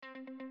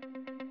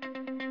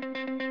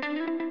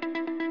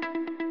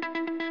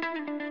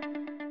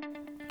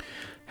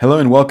Hello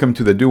and welcome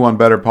to the Do One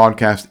Better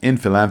podcast in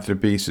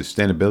philanthropy,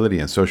 sustainability,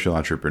 and social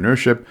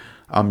entrepreneurship.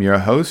 I'm your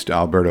host,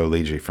 Alberto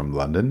Lige from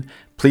London.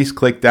 Please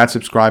click that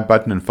subscribe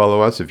button and follow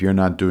us if you're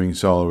not doing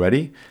so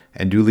already.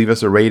 And do leave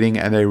us a rating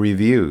and a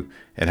review.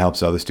 It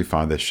helps others to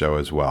find this show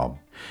as well.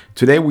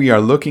 Today we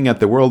are looking at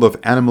the world of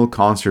animal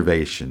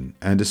conservation,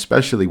 and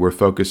especially we're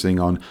focusing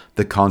on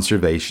the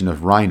conservation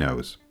of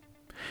rhinos.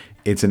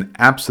 It's an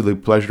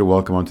absolute pleasure to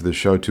welcome onto the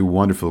show two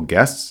wonderful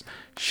guests,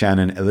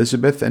 Shannon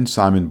Elizabeth and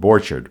Simon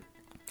Borchert.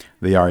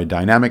 They are a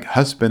dynamic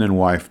husband and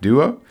wife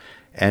duo,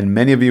 and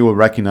many of you will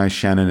recognize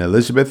Shannon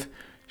Elizabeth.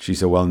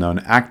 She's a well-known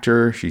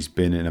actor. She's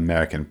been in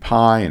American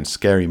Pie and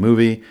Scary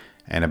Movie,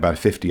 and about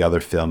 50 other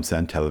films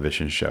and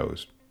television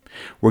shows.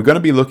 We're going to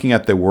be looking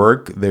at the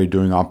work they're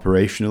doing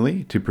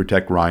operationally to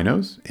protect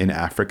rhinos in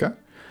Africa,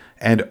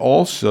 and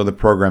also the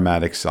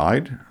programmatic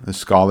side, the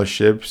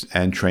scholarships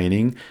and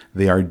training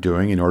they are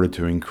doing in order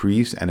to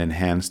increase and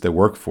enhance the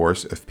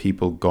workforce of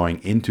people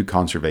going into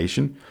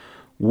conservation,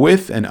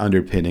 with an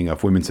underpinning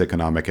of women's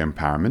economic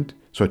empowerment,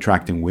 so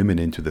attracting women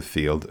into the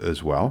field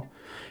as well,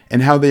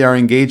 and how they are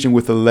engaging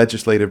with the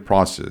legislative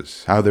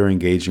process, how they're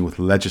engaging with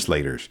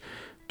legislators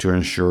to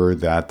ensure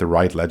that the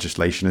right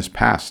legislation is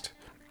passed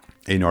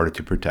in order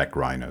to protect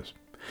rhinos.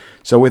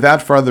 So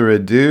without further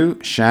ado,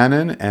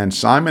 Shannon and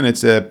Simon,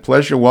 it's a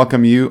pleasure to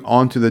welcome you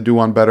onto the Do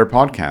One Better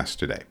podcast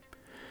today.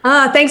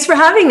 Thanks for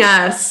having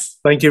us.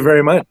 Thank you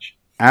very much.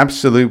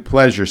 Absolute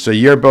pleasure. So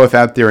you're both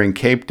out there in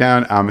Cape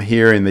Town. I'm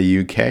here in the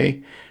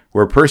UK.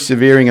 We're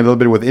persevering a little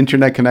bit with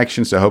internet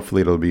connection, so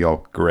hopefully it'll be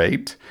all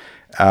great.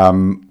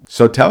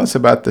 So tell us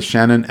about the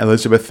Shannon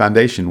Elizabeth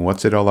Foundation.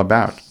 What's it all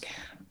about?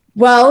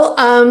 Well,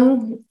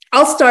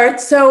 I'll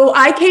start. So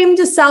I came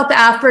to South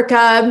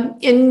Africa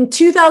in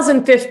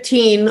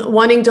 2015,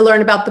 wanting to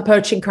learn about the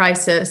poaching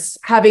crisis,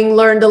 having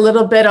learned a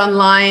little bit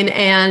online,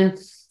 and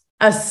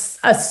a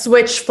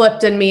switch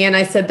flipped in me. And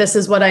I said, this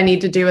is what I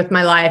need to do with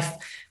my life.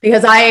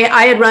 Because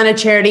I had run a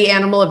charity,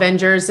 Animal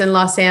Avengers, in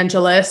Los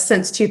Angeles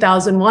since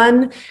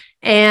 2001.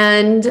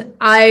 And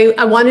I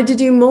wanted to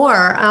do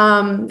more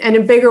and in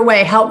a bigger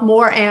way, help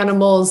more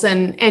animals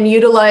and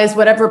utilize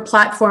whatever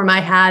platform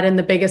I had in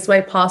the biggest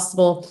way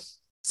possible.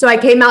 So I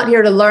came out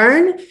here to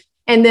learn.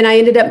 And then I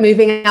ended up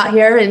moving out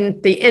here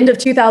in the end of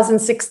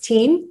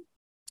 2016.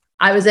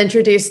 I was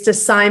introduced to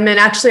Simon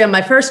actually on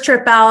my first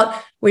trip out.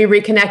 We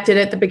reconnected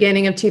at the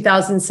beginning of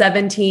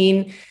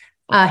 2017.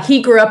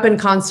 He grew up in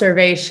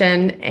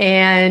conservation,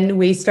 and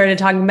we started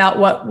talking about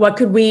what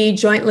could we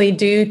jointly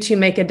do to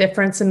make a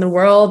difference in the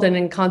world and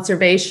in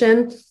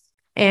conservation.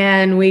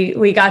 And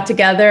we got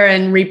together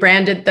and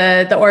rebranded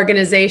the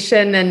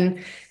organization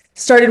and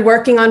started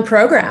working on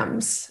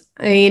programs.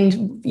 I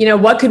mean,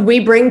 what could we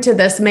bring to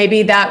this?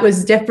 Maybe that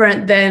was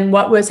different than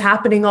what was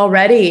happening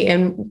already.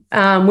 And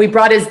we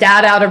brought his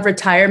dad out of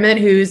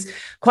retirement, who's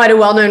quite a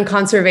well-known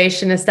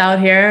conservationist out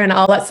here. And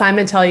I'll let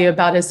Simon tell you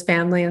about his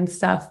family and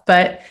stuff.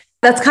 But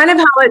that's kind of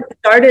how it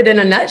started in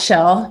a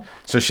nutshell.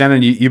 So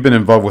Shannon, you've been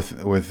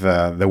involved with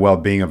the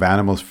well-being of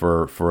animals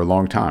for a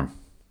long time.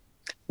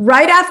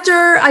 Right after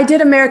I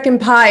did American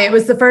Pie, it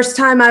was the first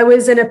time I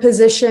was in a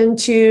position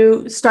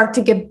to start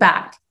to give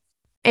back.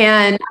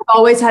 And I've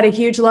always had a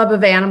huge love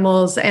of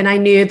animals, and I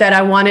knew that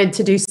I wanted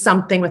to do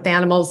something with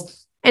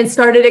animals and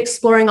started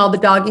exploring all the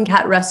dog and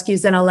cat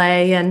rescues in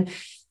LA. And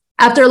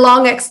after a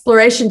long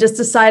exploration, just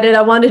decided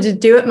I wanted to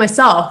do it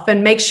myself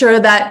and make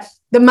sure that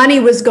the money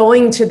was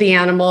going to the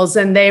animals,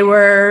 and we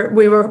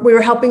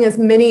were helping as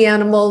many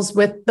animals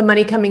with the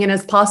money coming in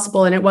as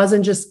possible. And it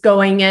wasn't just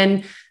going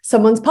in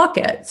someone's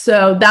pocket.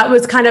 So that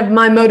was kind of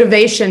my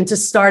motivation to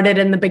start it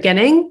in the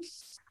beginning.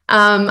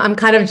 I'm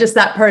kind of just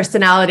that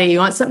personality. You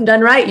want something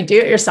done right, you do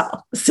it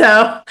yourself.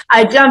 So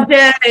I jumped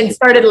in and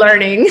started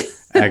learning.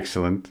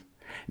 Excellent.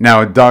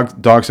 Now,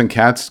 dogs and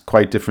cats,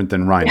 quite different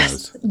than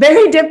rhinos. Yes,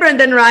 very different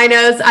than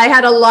rhinos. I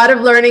had a lot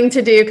of learning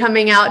to do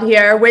coming out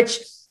here, which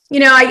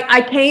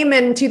I came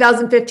in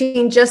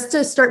 2015 just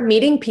to start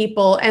meeting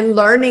people and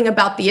learning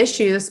about the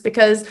issues,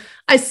 because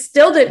I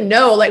still didn't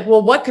know,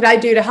 what could I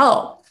do to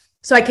help?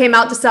 So I came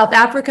out to South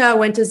Africa,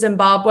 went to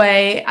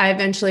Zimbabwe. I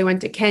eventually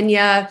went to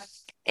Kenya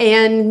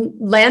and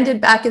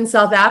landed back in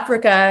South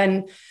Africa.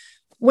 And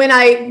when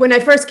I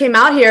first came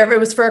out here, it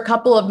was for a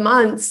couple of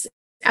months.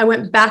 I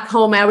went back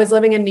home. I was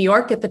living in New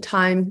York at the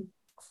time,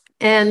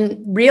 and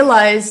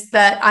realized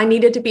that I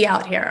needed to be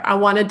out here. I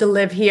wanted to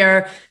live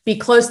here, be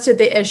close to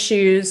the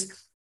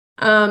issues.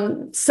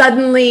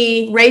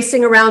 Suddenly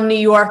racing around New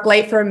York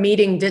late for a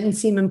meeting didn't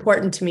seem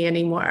important to me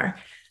anymore.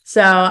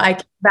 So I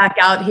came back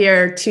out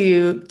here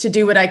to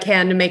do what I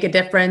can to make a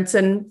difference.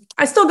 And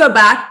I still go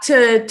back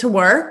to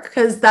work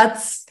because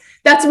that's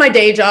my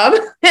day job.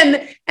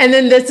 And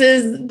then this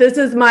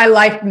is my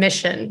life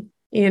mission.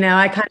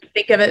 I kind of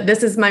think of it,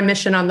 this is my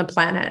mission on the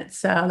planet.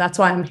 So that's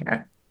why I'm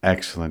here.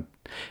 Excellent.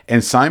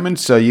 And Simon,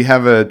 so you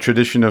have a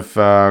tradition of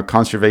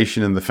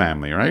conservation in the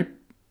family, right?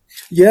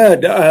 Yeah,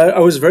 I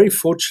was very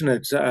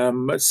fortunate,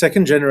 a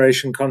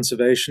second-generation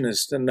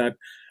conservationist, and that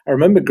I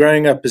remember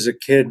growing up as a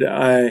kid,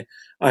 I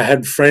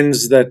had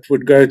friends that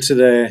would go to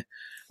their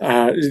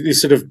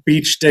these sort of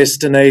beach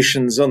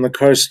destinations on the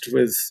coast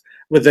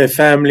with their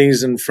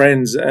families and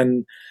friends.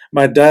 And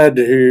my dad,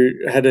 who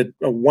had a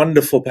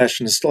wonderful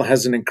passion, still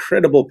has an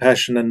incredible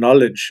passion and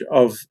knowledge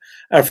of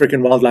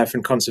African wildlife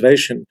and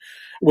conservation,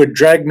 would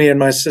drag me and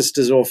my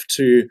sisters off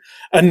to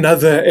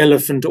another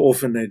elephant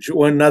orphanage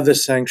or another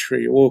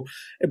sanctuary or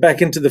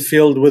back into the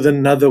field with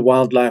another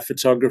wildlife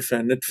photographer.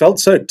 And it felt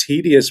so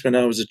tedious when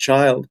I was a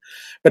child.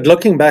 But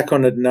looking back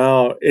on it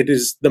now, it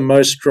is the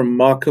most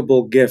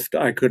remarkable gift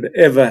I could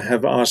ever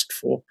have asked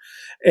for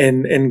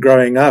in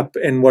growing up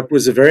in what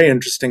was a very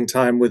interesting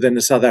time within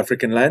the South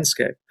African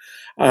landscape.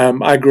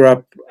 I grew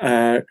up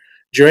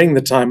during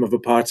the time of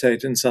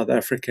apartheid in South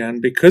Africa,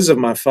 and because of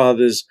my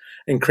father's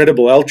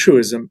incredible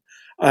altruism,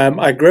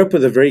 I grew up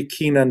with a very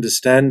keen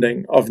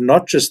understanding of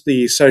not just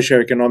the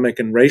socioeconomic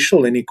and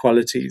racial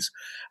inequalities,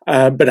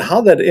 but how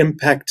that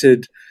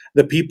impacted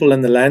the people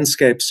and the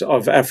landscapes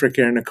of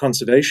Africa in a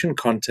conservation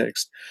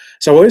context.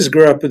 So I always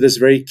grew up with this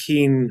very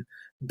keen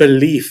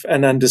belief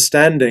and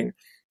understanding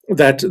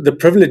that the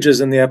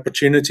privileges and the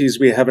opportunities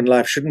we have in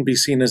life shouldn't be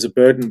seen as a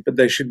burden, but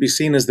they should be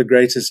seen as the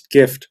greatest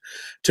gift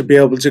to be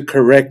able to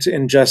correct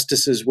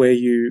injustices where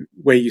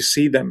you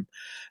see them.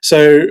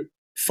 So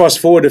fast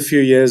forward a few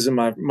years, and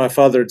my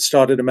father had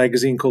started a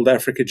magazine called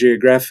Africa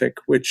Geographic,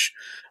 which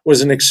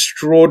was an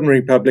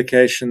extraordinary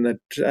publication that,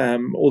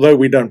 although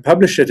we don't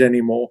publish it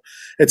anymore,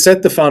 it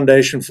set the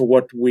foundation for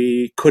what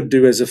we could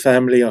do as a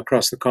family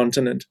across the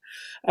continent.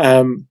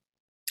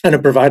 And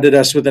it provided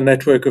us with a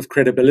network of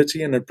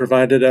credibility, and it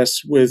provided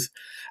us with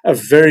a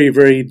very,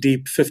 very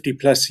deep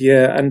 50-plus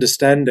year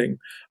understanding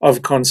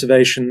of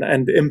conservation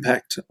and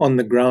impact on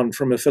the ground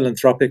from a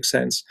philanthropic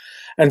sense.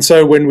 And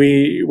so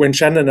when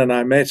Shannon and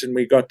I met and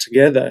we got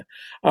together,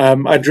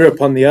 I drew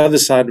upon the other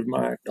side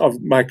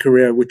of my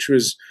career, which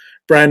was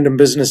brand and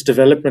business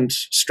development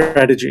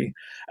strategy,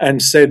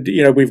 and said,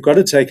 we've got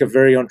to take a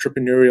very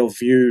entrepreneurial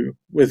view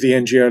with the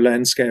NGO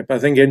landscape. I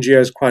think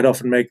NGOs quite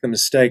often make the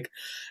mistake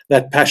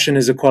that passion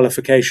is a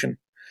qualification,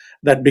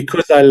 that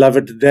because I love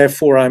it,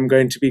 therefore I'm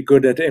going to be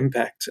good at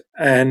impact.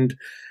 And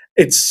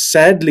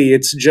sadly,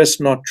 it's just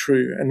not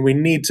true. And we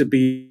need to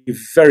be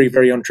very,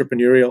 very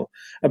entrepreneurial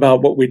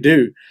about what we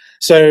do.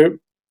 So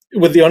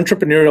with the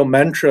entrepreneurial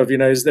mantra of,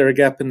 is there a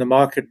gap in the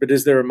market, but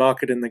is there a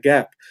market in the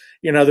gap?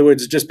 In other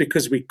words, just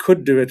because we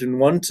could do it and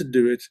want to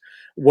do it,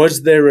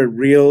 was there a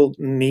real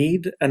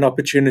need and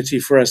opportunity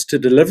for us to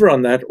deliver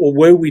on that? Or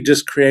were we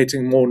just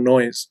creating more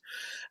noise?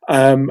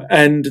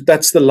 And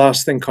that's the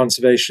last thing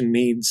conservation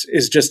needs,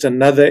 is just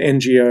another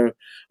NGO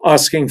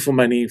asking for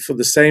money for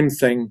the same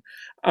thing.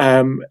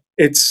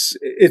 It's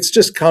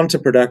just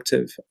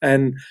counterproductive.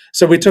 And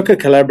so we took a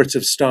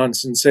collaborative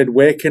stance and said,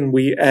 where can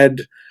we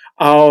add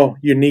our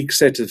unique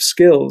set of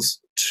skills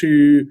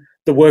to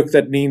the work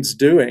that needs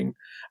doing?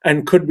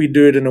 And could we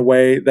do it in a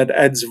way that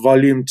adds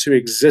volume to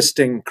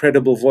existing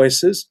credible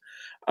voices?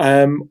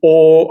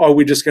 Or are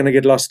we just going to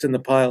get lost in the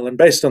pile? And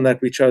based on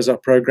that, we chose our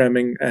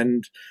programming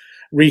and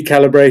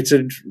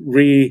recalibrated,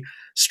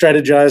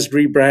 re-strategized,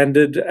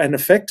 rebranded, and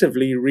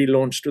effectively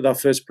relaunched with our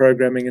first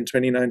programming in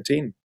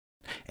 2019.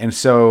 And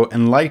so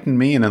enlighten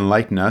me and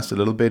enlighten us a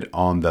little bit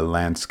on the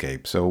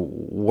landscape. So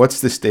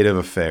what's the state of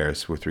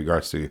affairs with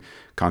regards to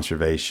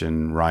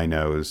conservation,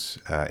 rhinos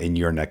in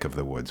your neck of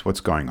the woods?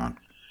 What's going on?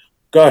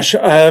 Gosh,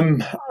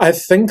 I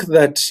think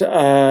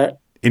that...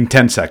 in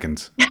 10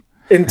 seconds.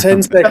 In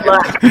 10 seconds.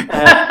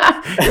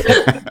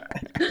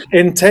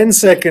 In 10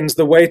 seconds,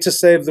 the way to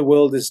save the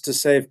world is to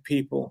save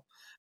people.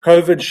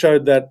 COVID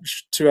showed that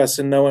to us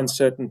in no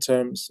uncertain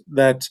terms,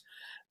 that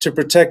to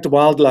protect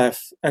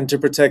wildlife and to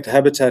protect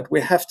habitat,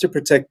 we have to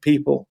protect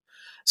people.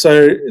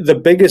 So the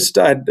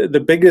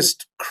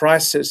biggest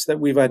crisis that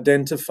we've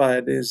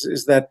identified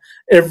is that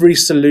every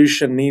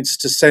solution needs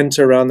to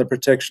center around the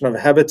protection of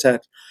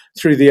habitat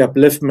through the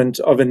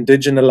upliftment of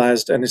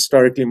indigenized and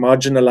historically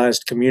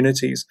marginalized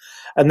communities.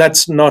 And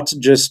that's not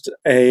just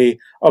an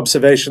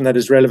observation that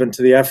is relevant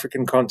to the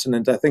African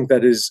continent. I think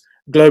that is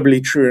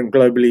globally true and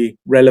globally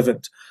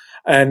relevant.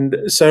 And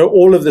so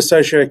all of the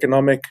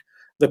socioeconomic,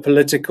 the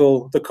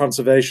political, the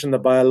conservation, the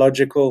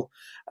biological,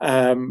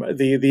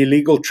 the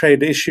illegal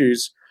trade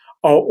issues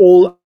are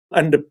all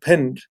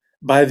underpinned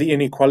by the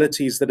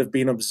inequalities that have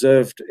been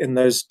observed in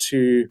those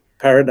two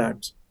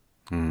paradigms.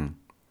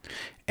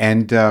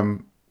 And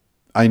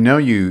I know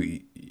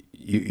you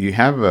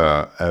have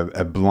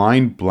a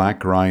blind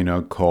black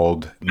rhino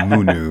called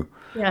Munu.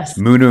 Yes.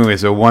 Munu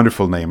is a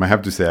wonderful name. I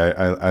have to say,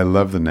 I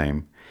love the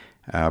name.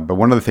 But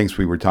one of the things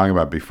we were talking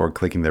about before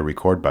clicking the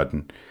record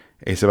button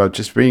is about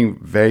just being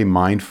very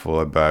mindful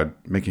about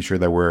making sure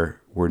that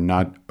we're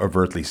not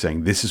overtly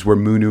saying this is where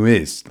Munu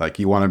is. Like,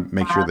 you want to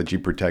make sure that you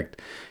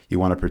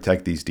want to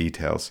protect these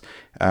details.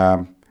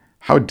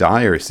 How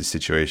dire is the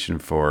situation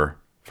for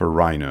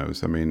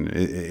rhinos? I mean,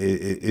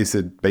 is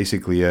it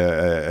basically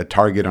a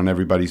target on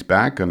everybody's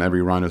back, on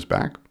every rhino's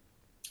back?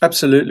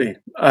 Absolutely.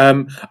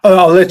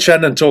 I'll let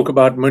Shannon talk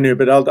about Munu,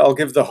 but I'll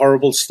give the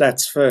horrible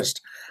stats first.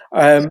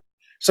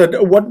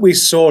 So what we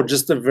saw,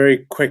 just a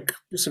very quick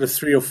sort of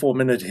 3 or 4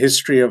 minute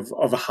history of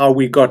how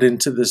we got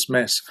into this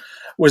mess.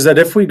 was that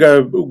if we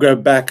go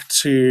back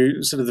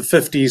to sort of the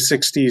 50s,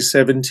 60s,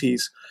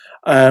 70s,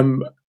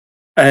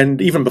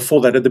 and even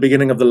before that, at the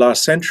beginning of the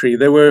last century,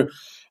 there were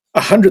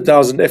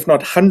 100,000, if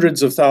not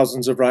hundreds of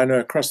thousands of rhino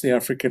across the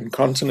African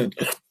continent.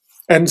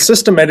 And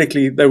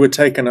systematically, they were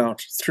taken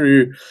out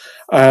through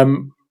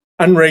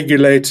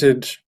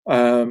unregulated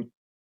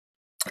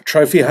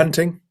trophy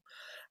hunting,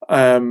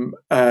 land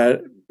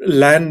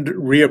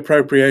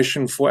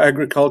reappropriation for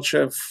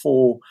agriculture,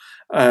 for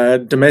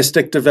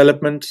domestic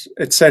development,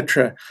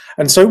 etc.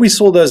 And so we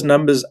saw those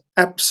numbers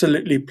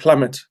absolutely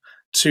plummet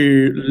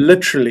to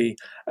literally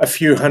a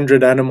few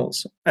hundred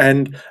animals.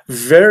 And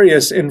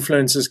various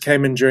influences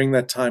came in during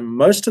that time,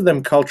 most of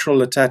them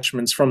cultural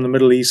attachments from the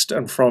Middle East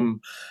and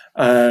from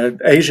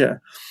Asia,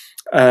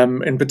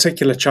 in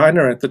particular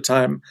China at the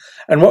time.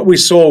 And what we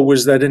saw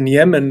was that in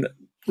Yemen,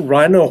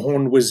 rhino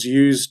horn was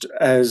used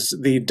as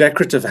the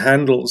decorative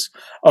handles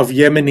of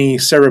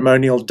Yemeni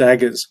ceremonial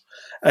daggers.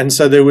 And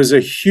so there was a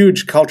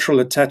huge cultural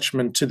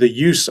attachment to the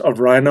use of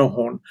rhino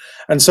horn.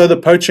 And so the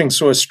poaching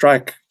saw an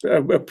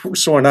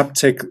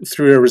uptick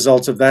through a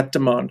result of that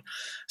demand.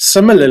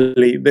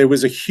 Similarly, there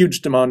was a huge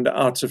demand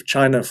out of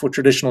China for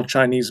traditional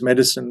Chinese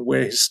medicine,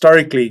 where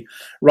historically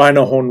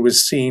rhino horn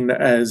was seen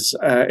as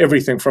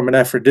everything from an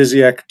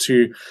aphrodisiac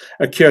to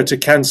a cure to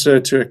cancer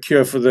to a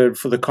cure for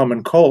the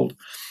common cold.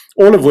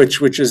 All of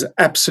which is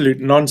absolute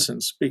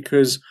nonsense,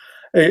 because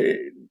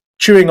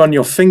chewing on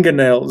your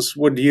fingernails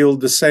would yield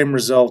the same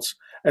result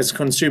as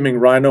consuming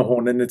rhino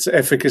horn in its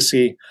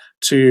efficacy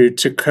to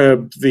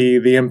curb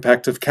the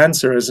impact of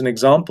cancer, as an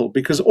example,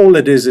 because all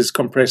it is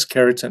compressed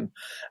keratin.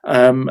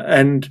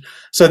 And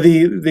so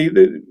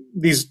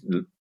these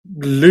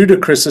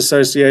ludicrous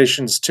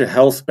associations to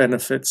health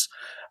benefits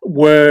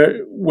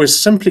were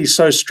simply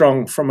so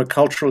strong from a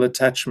cultural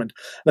attachment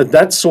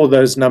that saw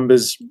those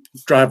numbers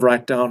drive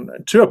right down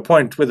to a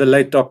point where the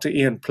late Dr.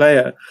 Ian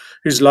Player,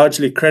 who's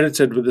largely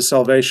credited with the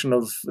salvation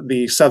of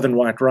the southern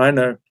white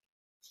rhino,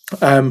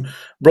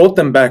 brought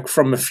them back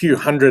from a few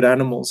hundred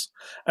animals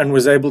and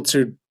was able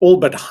to all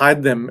but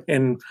hide them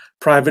in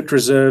private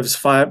reserves,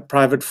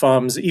 private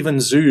farms, even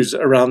zoos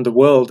around the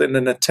world, in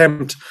an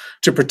attempt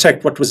to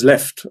protect what was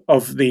left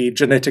of the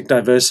genetic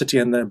diversity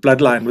and the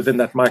bloodline within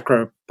that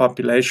micro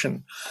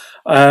population.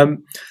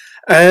 And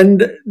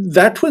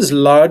that was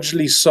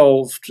largely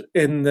solved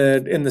in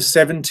the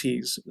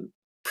 70s,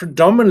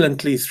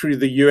 predominantly through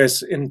the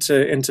US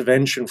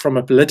intervention from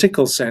a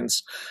political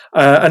sense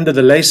under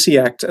the Lacey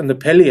Act and the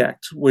Pelly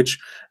Act, which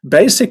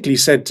basically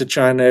said to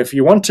China, if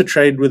you want to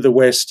trade with the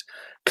West,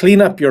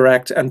 clean up your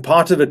act. And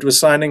part of it was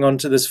signing on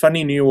to this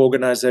funny new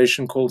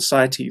organization called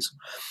CITES.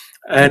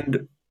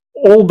 And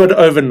all but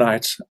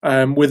overnight,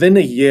 within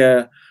a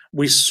year,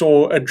 we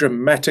saw a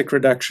dramatic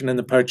reduction in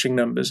the poaching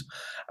numbers,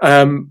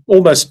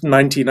 almost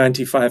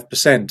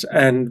 95%.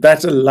 And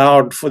that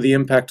allowed for the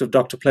impact of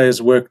Dr. Player's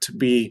work to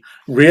be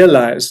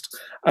realized,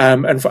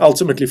 and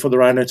ultimately for the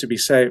rhino to be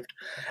saved.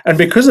 And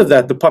because of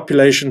that, the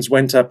populations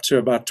went up to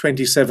about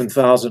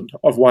 27,000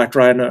 of white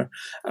rhino,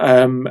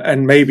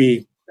 and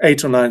maybe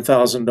 8,000 or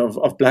 9,000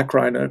 of black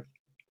rhino.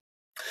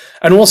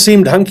 And all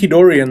seemed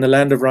hunky-dory in the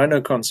land of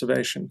rhino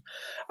conservation,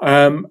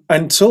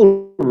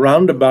 until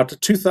round about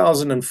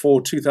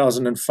 2004,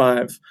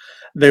 2005,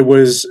 there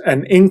was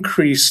an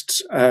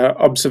increased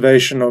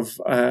observation of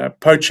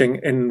poaching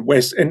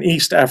in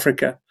East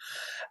Africa.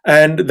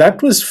 And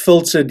that was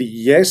filtered,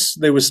 yes,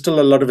 there was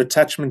still a lot of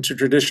attachment to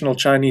traditional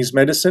Chinese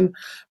medicine,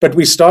 but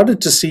we started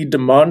to see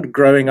demand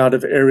growing out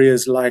of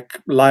areas like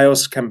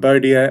Laos,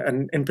 Cambodia,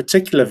 and in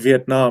particular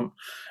Vietnam,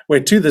 where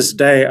to this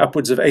day,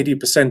 upwards of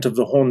 80% of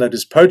the horn that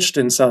is poached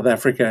in South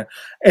Africa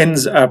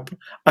ends up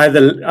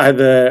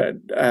either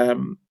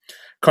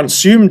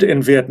consumed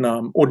in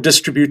Vietnam or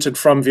distributed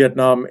from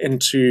Vietnam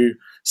into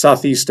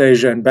Southeast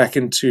Asia and back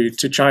into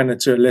China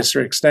to a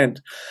lesser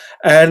extent.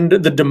 And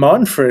the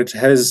demand for it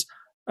has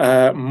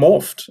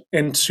morphed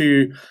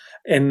into,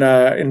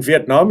 in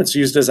Vietnam, it's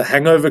used as a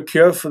hangover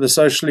cure for the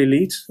social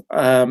elite.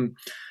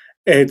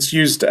 It's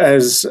used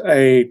as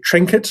a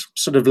trinket,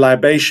 sort of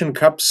libation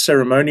cups,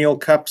 ceremonial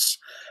cups.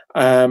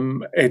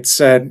 It's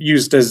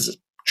used as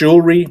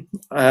jewelry.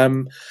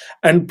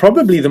 And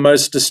probably the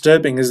most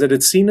disturbing is that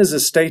it's seen as a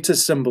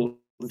status symbol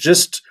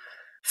just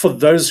for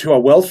those who are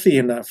wealthy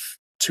enough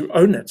to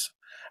own it.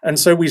 And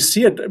so we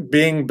see it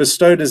being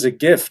bestowed as a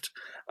gift,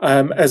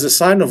 as a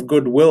sign of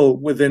goodwill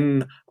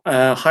within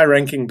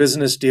high-ranking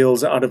business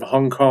deals out of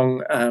Hong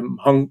Kong,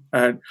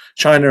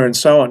 China, and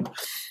so on.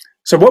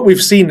 So what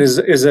we've seen is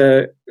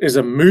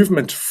a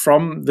movement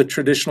from the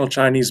traditional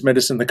Chinese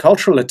medicine, the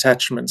cultural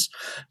attachments,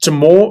 to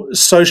more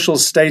social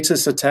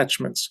status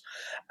attachments.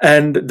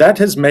 And that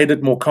has made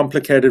it more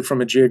complicated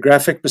from a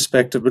geographic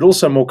perspective, but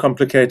also more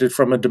complicated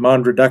from a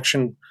demand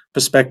reduction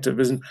perspective.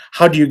 Isn't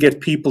how do you get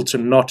people to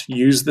not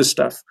use this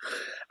stuff?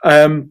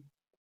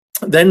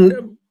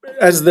 Then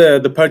as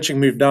the poaching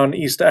moved down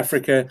East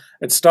Africa,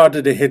 it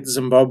started to hit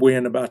Zimbabwe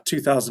in about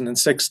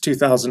 2006,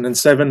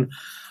 2007.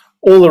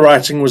 All the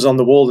writing was on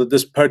the wall that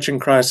this poaching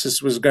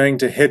crisis was going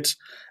to hit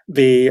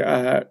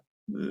the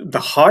the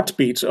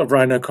heartbeat of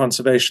rhino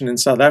conservation in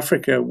South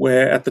Africa,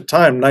 where at the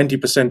time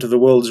 90% of the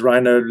world's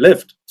rhino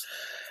lived.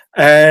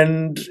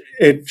 And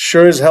it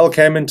sure as hell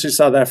came into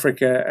South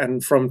Africa.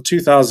 And from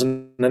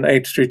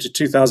 2008 through to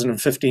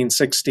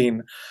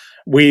 2015-16,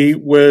 we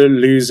were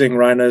losing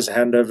rhinos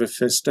hand over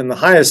fist. And the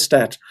highest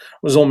stat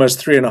was almost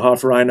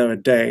 3.5 rhino a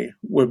day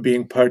were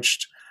being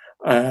poached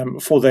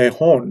for their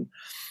horn.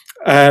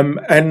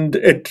 And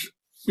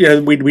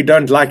we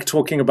don't like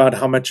talking about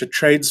how much it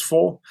trades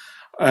for.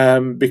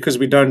 Because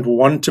we don't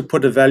want to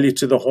put a value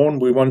to the horn.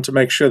 We want to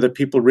make sure that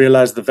people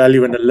realize the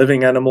value in a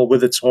living animal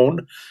with its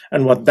horn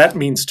and what that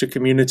means to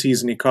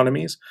communities and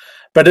economies.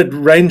 But it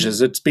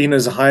ranges. It's been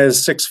as high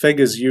as 6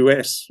 figures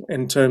US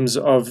in terms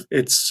of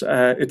its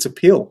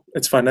appeal,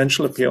 its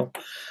financial appeal.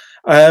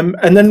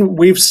 And then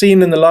we've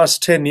seen in the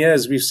last 10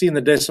 years, we've seen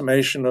the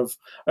decimation of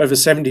over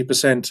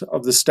 70%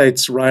 of the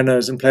state's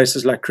rhinos in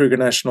places like Kruger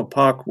National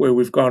Park, where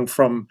we've gone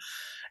from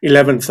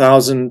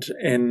 11,000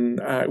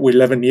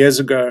 11 years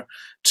ago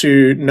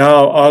to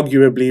now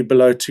arguably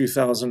below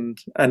 2,000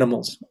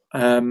 animals.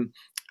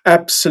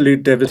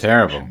 Absolute devastation.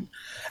 Terrible.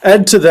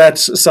 Add to that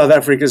South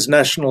Africa's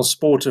national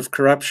sport of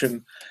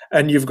corruption,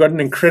 and you've got an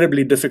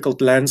incredibly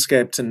difficult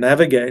landscape to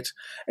navigate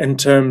in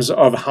terms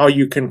of how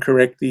you can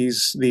correct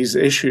these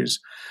issues.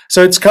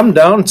 So it's come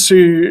down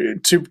to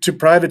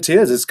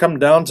privateers. It's come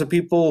down to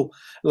people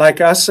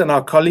like us and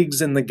our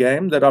colleagues in the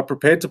game that are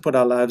prepared to put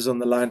our lives on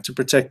the line to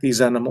protect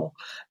these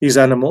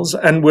animals.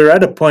 And we're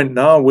at a point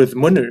now with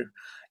Munu.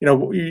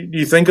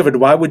 You think of it,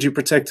 why would you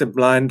protect a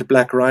blind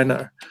black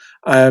rhino?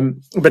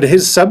 But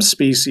his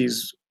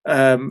subspecies,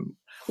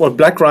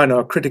 black rhino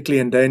are critically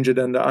endangered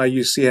under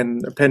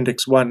IUCN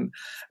Appendix 1,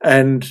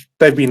 and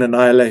they've been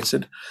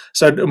annihilated.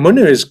 So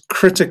Munu is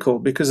critical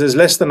because there's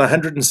less than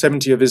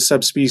 170 of his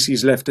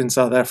subspecies left in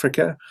South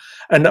Africa,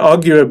 and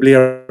arguably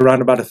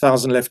around about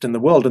 1,000 left in the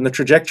world. And the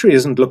trajectory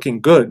isn't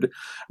looking good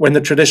when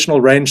the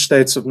traditional range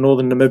states of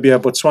northern Namibia,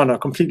 Botswana are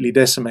completely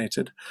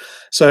decimated.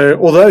 So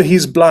although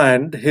he's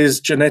blind, his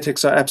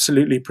genetics are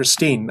absolutely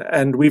pristine,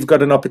 and we've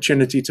got an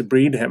opportunity to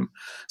breed him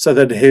so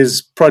that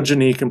his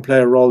progeny can play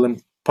a role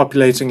in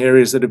populating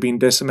areas that have been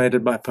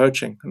decimated by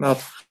poaching. And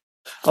I'll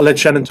let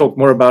Shannon talk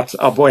more about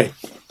our boy.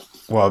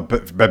 Well,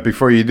 but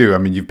before you do, I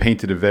mean, you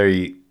painted a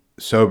very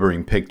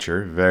sobering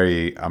picture,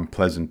 very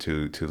unpleasant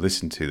to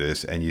listen to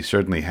this, and you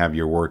certainly have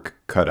your work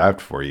cut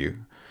out for you.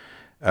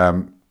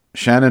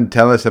 Shannon,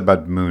 tell us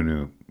about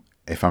Munu,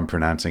 if I'm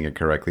pronouncing it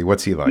correctly.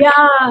 What's he like?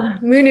 Yeah,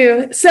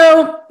 Munu.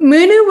 So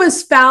Munu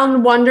was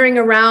found wandering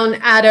around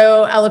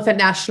Addo Elephant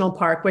National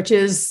Park, which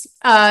is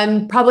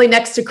probably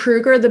next to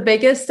Kruger, the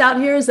biggest out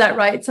here. Is that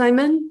right,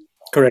 Simon?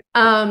 Correct.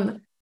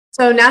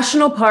 So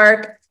National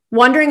Park,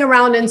 wandering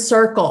around in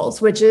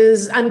circles, which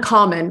is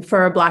uncommon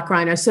for a black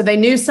rhino. So they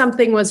knew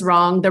something was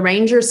wrong. The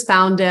rangers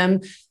found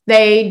him.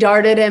 They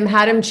darted him,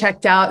 had him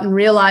checked out, and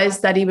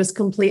realized that he was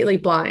completely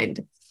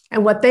blind.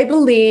 And what they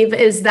believe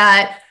is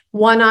that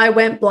one eye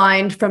went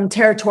blind from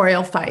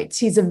territorial fights.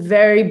 He's a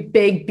very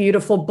big,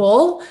 beautiful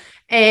bull,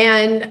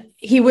 and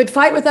he would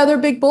fight with other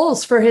big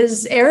bulls for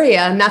his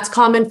area. And that's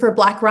common for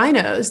black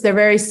rhinos. They're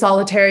very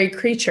solitary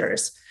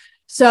creatures.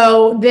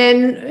 So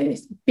then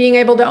being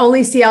able to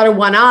only see out of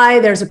one eye,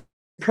 there's a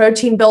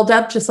protein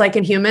buildup, just like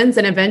in humans,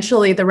 and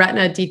eventually the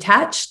retina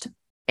detached.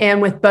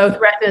 And with both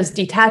retinas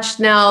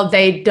detached now,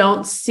 they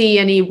don't see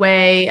any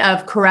way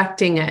of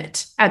correcting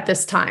it at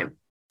this time.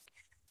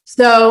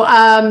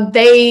 So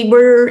they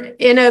were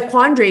in a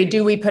quandary.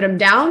 Do we put him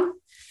down?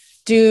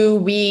 Do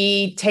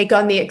we take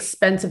on the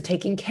expense of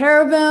taking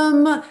care of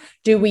him?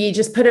 Do we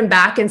just put him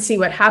back and see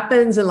what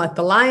happens and let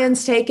the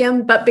lions take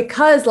him? But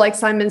because, like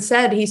Simon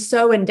said, he's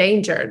so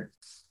endangered,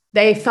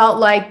 they felt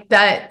like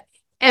that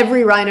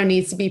every rhino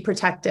needs to be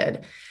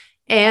protected.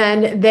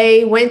 And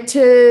they went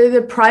to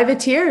the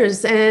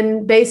privateers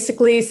and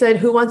basically said,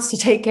 who wants to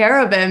take care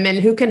of him and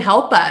who can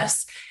help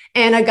us?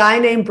 And a guy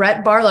named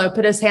Brett Barlow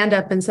put his hand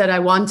up and said, I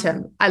want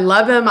him. I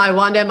love him. I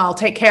want him. I'll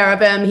take care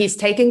of him. He's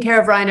taken care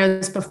of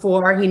rhinos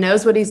before. He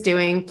knows what he's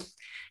doing.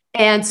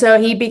 And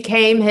so he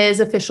became his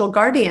official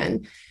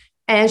guardian.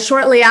 And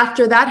shortly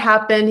after that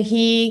happened,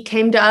 he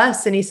came to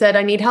us and he said,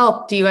 I need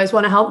help. Do you guys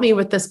want to help me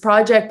with this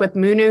project with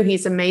Munu?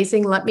 He's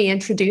amazing. Let me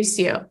introduce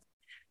you.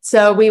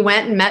 So we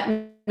went and met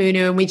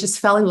Munu and we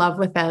just fell in love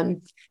with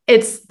him.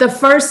 It's the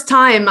first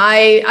time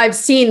I've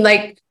seen,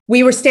 like,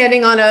 we were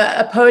standing on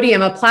a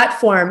podium, a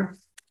platform,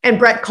 and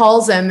Brett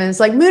calls him and is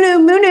like, Munu,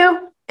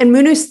 Munu. And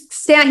Munu,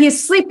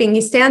 he's sleeping.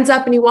 He stands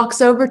up and he walks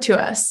over to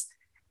us.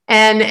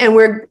 And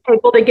we're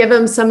able to give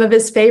him some of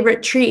his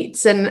favorite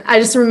treats. And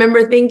I just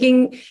remember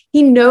thinking,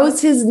 he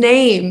knows his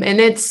name. And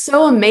it's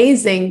so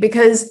amazing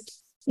because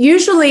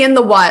usually in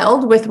the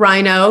wild with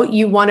rhino,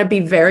 you want to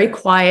be very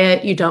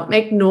quiet. You don't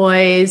make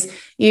noise.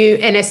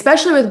 And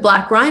especially with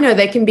black rhino,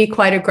 they can be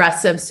quite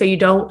aggressive. So you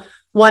don't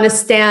want to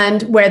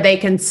stand where they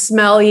can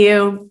smell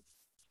you.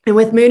 And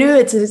with Munu,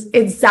 it's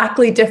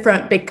exactly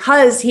different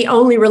because he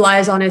only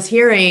relies on his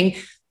hearing.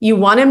 You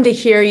want him to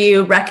hear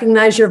you,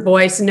 recognize your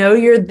voice, know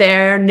you're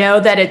there,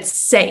 know that it's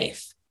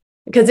safe.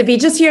 Because if he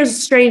just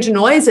hears strange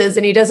noises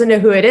and he doesn't know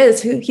who it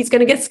is, he's going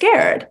to get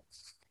scared.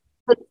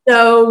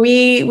 So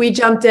we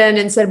jumped in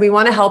and said, we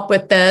want to help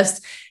with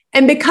this.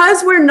 And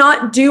because we're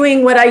not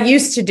doing what I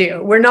used to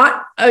do, we're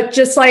not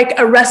just like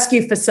a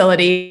rescue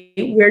facility,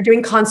 we're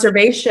doing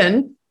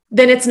conservation,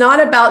 then it's not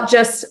about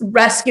just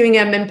rescuing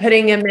him and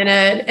putting him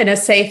in a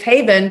safe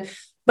haven,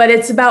 but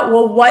it's about,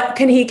 well, what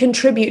can he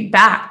contribute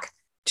back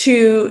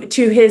to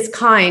his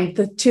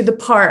kind, to the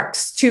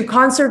parks, to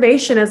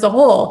conservation as a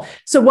whole?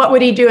 So what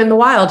would he do in the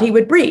wild? He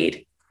would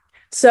breed.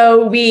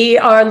 So we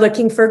are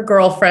looking for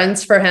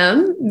girlfriends for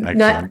him.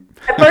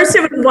 At first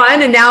it was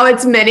one, and now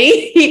it's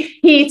many.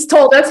 He's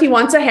told us he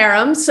wants a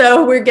harem,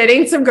 so we're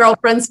getting some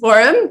girlfriends for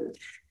him,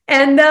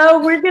 and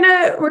we're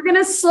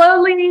gonna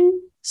slowly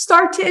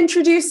start to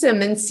introduce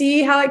him and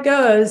see how it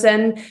goes.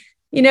 And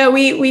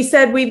we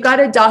said we've got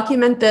to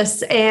document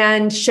this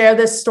and share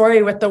this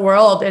story with the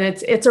world. And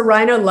it's a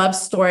rhino love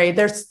story.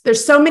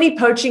 There's so many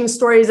poaching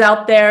stories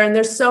out there, and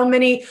there's so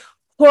many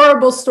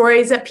horrible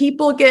stories that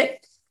people get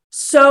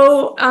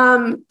so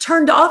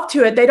turned off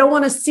to it. They don't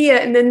want to see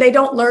it, and then they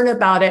don't learn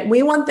about it.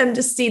 We want them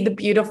to see the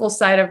beautiful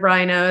side of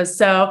rhinos.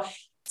 So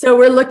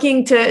we're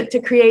looking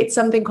to create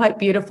something quite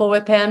beautiful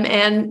with him,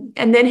 and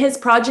then his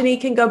progeny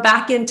can go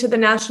back into the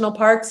national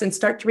parks and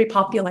start to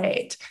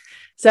repopulate.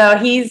 So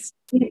he's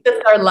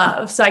just our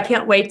love. So I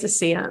can't wait to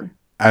see him.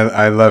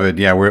 I love it.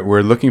 Yeah,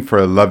 we're looking for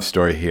a love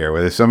story here.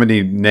 Where there's so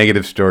many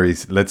negative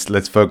stories,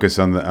 let's focus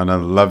on a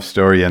love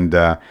story and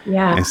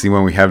see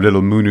when we have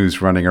little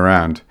Munus running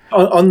around.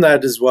 On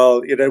that as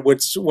well,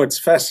 what's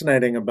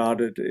fascinating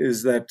about it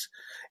is that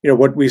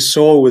what we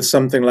saw with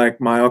something like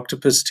My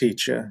Octopus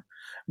Teacher,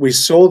 we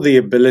saw the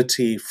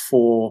ability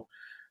for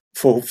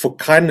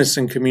kindness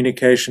and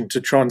communication to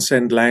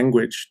transcend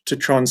language, to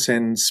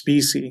transcend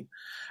species.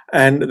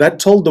 And that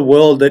told the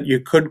world that you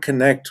could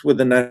connect with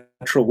the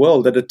natural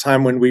world at a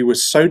time when we were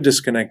so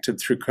disconnected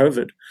through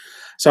COVID.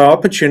 So our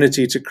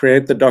opportunity to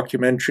create the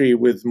documentary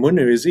with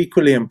Munu is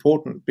equally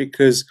important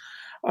because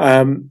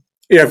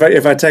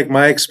if I take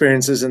my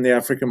experiences in the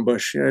African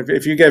bush,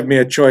 if you gave me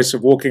a choice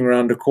of walking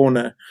around a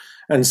corner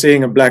and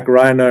seeing a black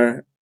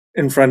rhino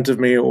in front of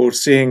me or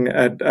seeing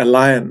a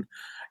lion,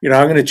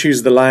 I'm going to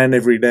choose the lion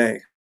every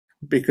day,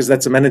 because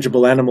that's a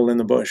manageable animal in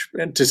the bush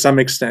to some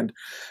extent.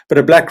 But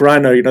a black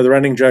rhino, the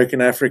running joke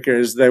in Africa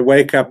is they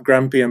wake up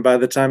grumpy, and by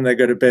the time they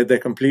go to bed, they're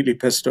completely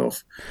pissed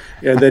off.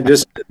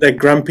 They're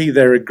grumpy,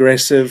 they're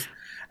aggressive.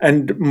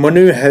 And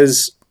Munu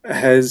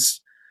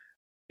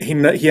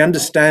he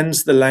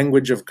understands the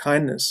language of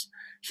kindness.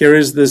 Here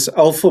is this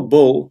alpha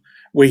bull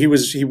where he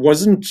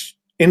wasn't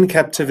in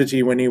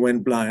captivity when he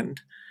went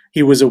blind.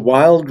 He was a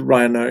wild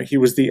rhino. He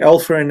was the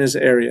alpha in his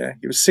area.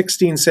 He was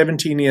 16,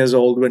 17 years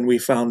old when we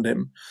found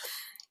him.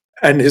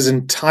 And his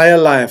entire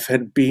life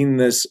had been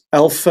this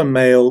alpha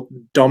male,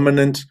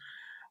 dominant,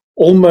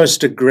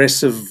 almost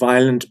aggressive,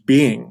 violent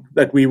being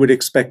that we would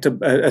expect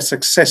a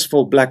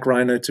successful black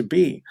rhino to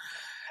be.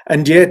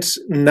 And yet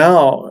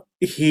now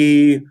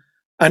he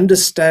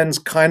understands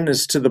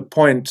kindness to the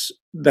point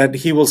that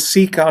he will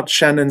seek out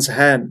Shannon's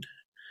hand.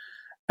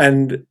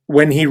 And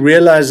when he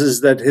realizes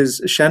that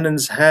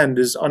Shannon's hand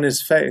is on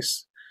his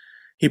face,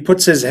 he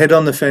puts his head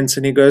on the fence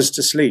and he goes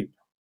to sleep.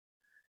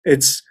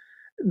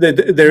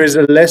 There is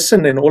a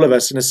lesson in all of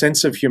us, in a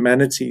sense of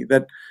humanity,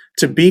 that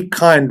to be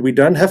kind, we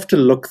don't have to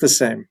look the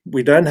same.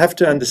 We don't have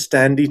to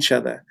understand each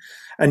other.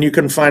 And you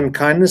can find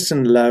kindness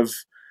and love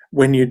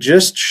when you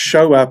just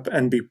show up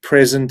and be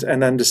present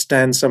and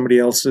understand somebody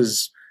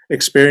else's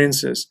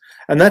experiences.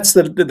 And that's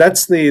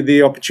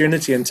the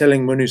opportunity in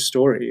telling Munu's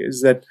story,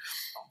 is that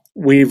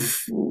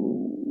we've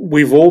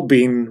all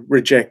been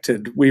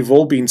rejected, we've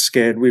all been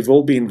scared, we've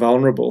all been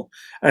vulnerable,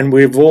 and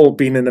we've all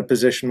been in a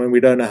position when we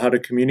don't know how to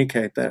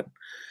communicate that.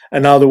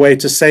 And now the way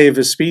to save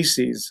a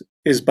species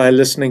is by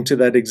listening to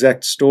that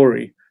exact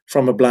story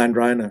from a blind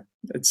rhino.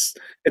 It's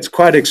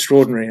quite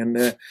extraordinary,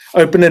 and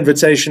open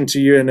invitation to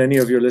you and any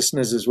of your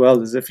listeners as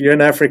well is, if you're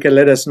in Africa,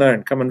 let us know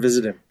and come and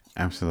visit him.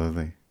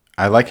 Absolutely.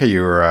 I like how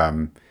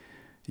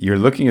you're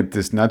looking at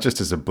this not just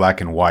as a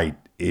black and white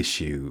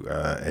issue,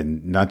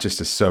 and not just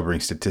as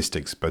sobering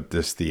statistics, but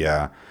just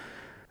the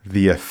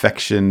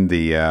affection,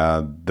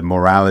 the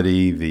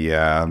morality,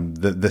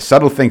 the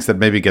subtle things that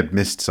maybe get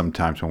missed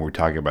sometimes when we're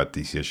talking about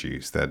these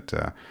issues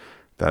that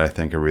I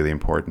think are really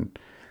important.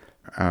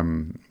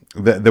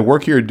 The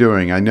work you're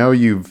doing, I know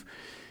you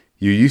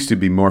used to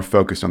be more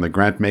focused on the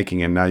grant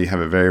making, and now you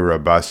have a very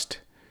robust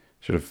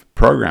sort of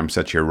programs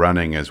that you're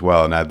running as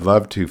well. And I'd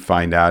love to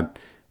find out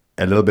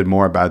a little bit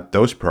more about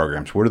those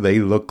programs. What do they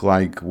look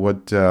like?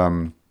 What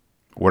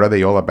are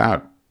they all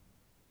about?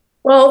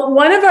 Well,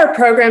 one of our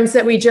programs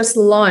that we just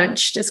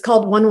launched is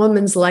called One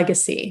Woman's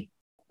Legacy.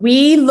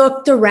 We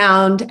looked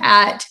around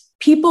at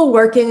people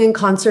working in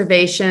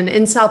conservation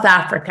in South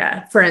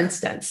Africa, for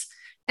instance,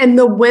 and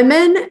the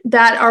women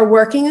that are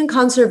working in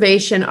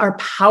conservation are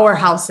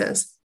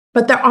powerhouses,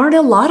 but there aren't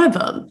a lot of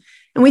them.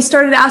 And we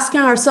started asking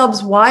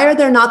ourselves, why are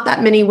there not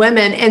that many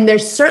women? And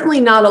there's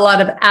certainly not a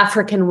lot of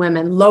African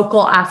women,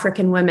 local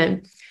African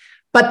women.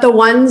 but the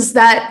ones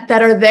that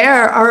are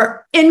there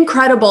are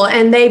incredible,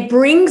 and they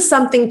bring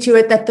something to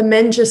it that the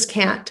men just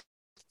can't.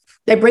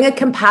 They bring a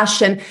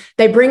compassion,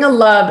 they bring a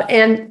love,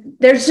 and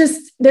there's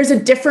a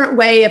different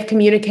way of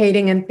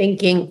communicating and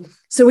thinking.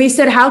 So we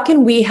said, how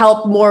can we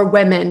help more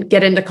women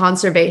get into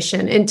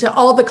conservation, into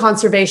all the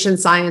conservation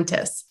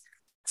sciences?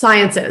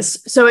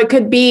 So it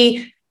could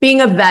be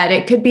being a vet,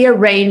 it could be a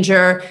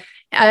ranger,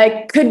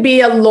 it could be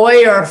a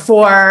lawyer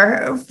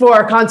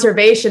for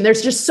conservation.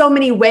 There's just so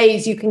many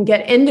ways you can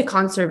get into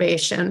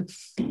conservation.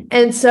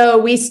 And so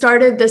we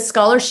started this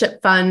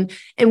scholarship fund,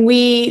 and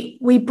we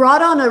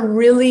brought on a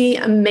really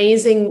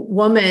amazing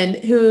woman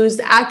who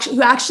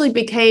actually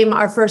became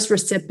our first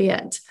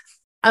recipient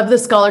of the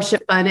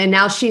scholarship fund. And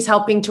now she's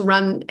helping to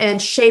run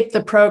and shape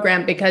the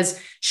program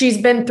because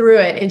she's been through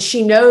it and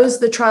she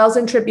knows the trials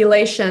and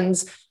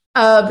tribulations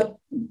of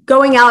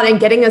going out and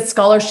getting a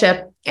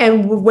scholarship,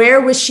 and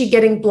where was she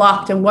getting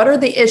blocked, and what are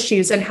the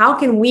issues, and how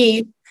can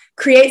we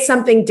create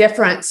something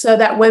different so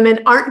that women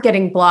aren't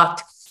getting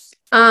blocked.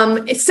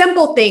 It's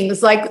simple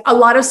things like a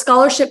lot of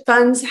scholarship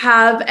funds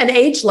have an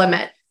age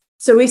limit.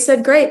 So we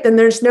said, great, then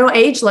there's no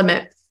age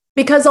limit,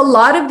 because a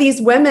lot of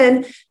these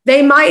women,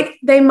 they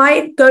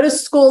might go to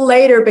school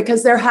later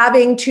because they're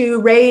having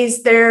to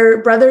raise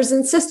their brothers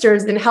and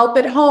sisters and help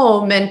at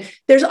home. And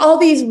there's all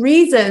these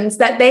reasons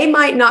that they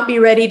might not be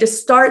ready to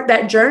start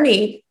that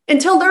journey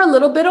until they're a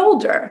little bit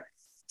older.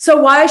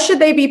 So why should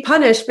they be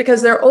punished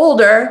because they're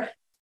older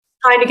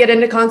trying to get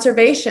into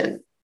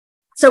conservation?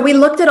 So we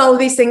looked at all of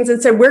these things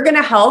and said, we're going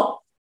to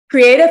help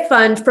create a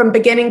fund from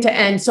beginning to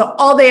end. So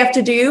all they have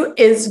to do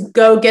is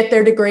go get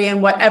their degree in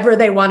whatever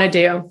they want to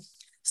do.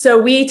 So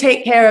we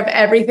take care of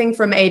everything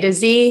from A to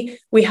Z.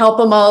 We help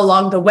them all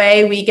along the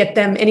way. We get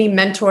them any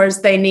mentors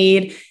they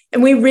need.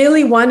 And we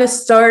really want to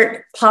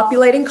start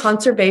populating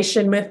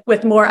conservation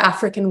with more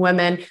African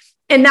women.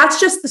 And that's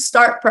just the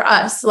start for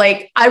us.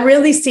 Like, I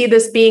really see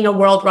this being a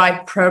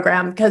worldwide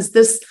program because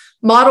this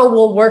model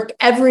will work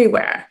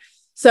everywhere.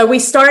 So we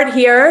start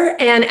here,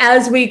 and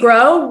as we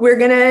grow, we're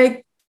going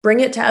to bring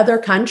it to other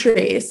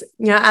countries.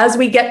 As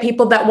we get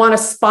people that want to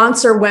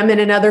sponsor women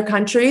in other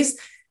countries,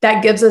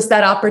 that gives us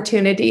that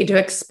opportunity to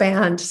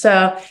expand.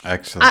 So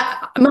excellent.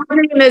 My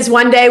dream is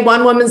one day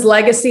One Woman's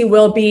Legacy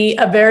will be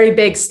a very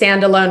big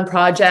standalone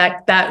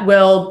project that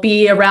will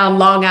be around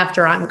long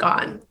after I'm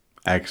gone.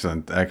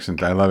 Excellent.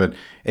 I love it.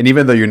 And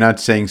even though you're not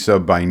saying so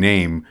by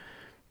name,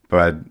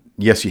 but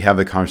yes, you have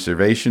the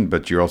conservation,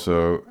 but you're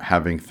also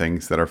having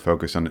things that are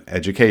focused on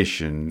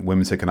education,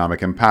 women's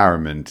economic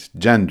empowerment,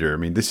 gender. I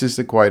mean, this is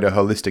quite a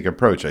holistic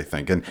approach, I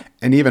think,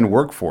 and even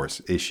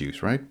workforce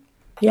issues, right?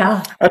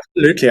 Yeah,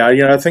 absolutely.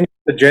 I think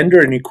the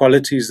gender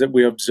inequalities that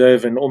we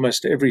observe in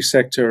almost every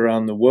sector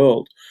around the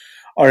world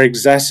are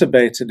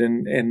exacerbated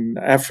in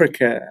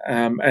Africa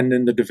and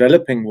in the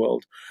developing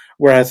world,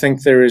 where I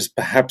think there is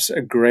perhaps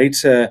a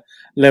greater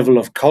level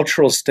of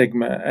cultural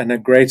stigma and a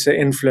greater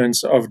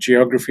influence of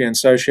geography and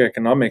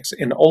socioeconomics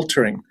in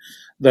altering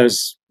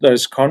those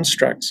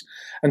constructs.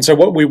 And so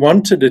what we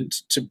wanted it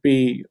to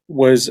be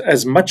was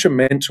as much a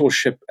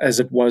mentorship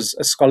as it was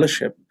a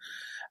scholarship.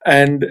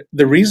 And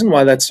the reason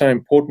why that's so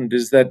important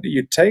is that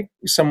you take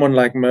someone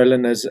like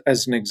Merlin as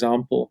an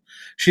example.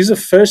 She's a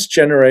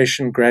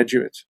first-generation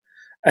graduate,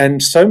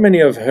 and so many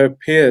of her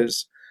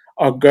peers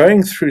are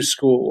going through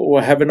school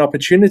or have an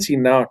opportunity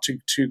now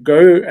to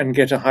go and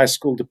get a high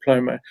school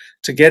diploma,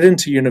 to get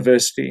into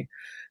university,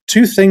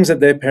 two things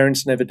that their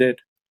parents never did.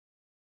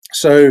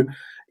 So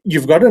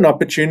you've got an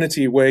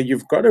opportunity where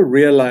you've got to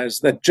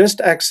realize that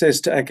just access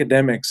to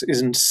academics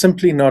isn't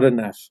simply not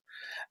enough.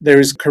 There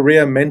is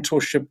career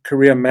mentorship,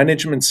 career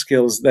management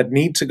skills that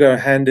need to go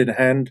hand in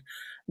hand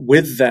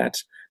with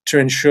that to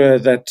ensure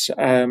that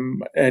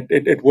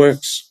it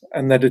works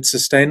and that it's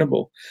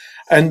sustainable.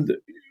 And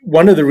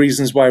one of the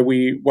reasons why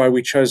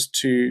we chose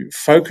to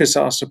focus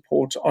our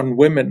support on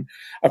women,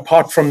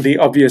 apart from the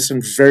obvious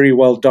and very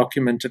well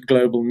documented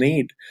global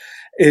need,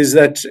 is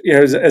that,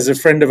 as a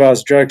friend of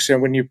ours jokes,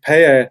 when you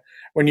pay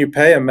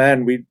a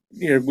man,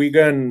 we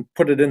go and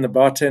put it in the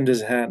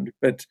bartender's hand,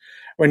 but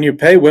when you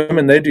pay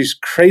women, they do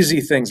crazy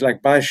things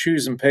like buy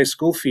shoes and pay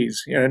school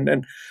fees,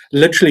 and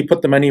literally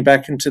put the money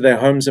back into their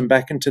homes and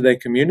back into their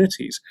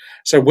communities.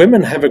 So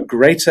women have a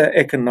greater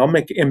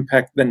economic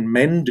impact than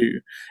men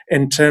do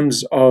in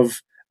terms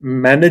of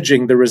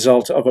managing the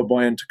result of a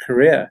buoyant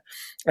career.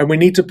 And we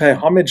need to pay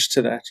homage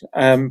to that.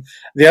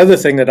 The other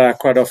thing that I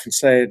quite often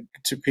say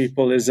to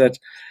people is that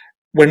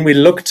when we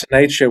look to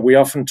nature, we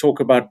often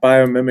talk about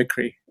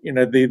biomimicry,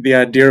 the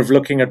idea of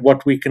looking at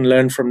what we can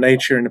learn from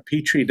nature in a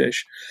petri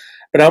dish.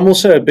 But I'm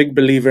also a big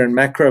believer in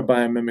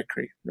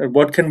macrobiomimicry.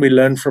 What can we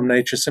learn from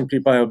nature simply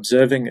by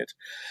observing it?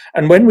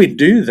 And when we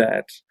do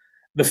that,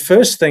 the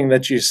first thing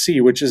that you see,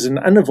 which is an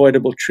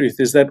unavoidable truth,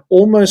 is that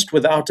almost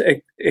without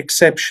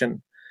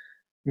exception,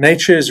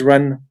 nature is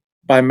run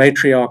by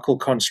matriarchal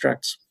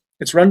constructs.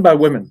 It's run by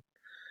women.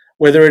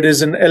 Whether it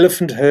is an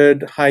elephant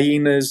herd,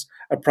 hyenas,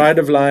 a pride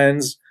of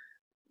lions,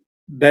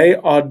 they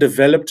are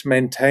developed,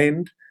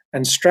 maintained,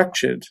 and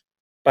structured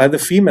by the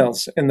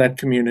females in that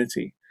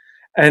community.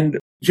 And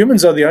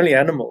Humans are the only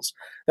animals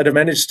that have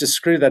managed to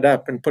screw that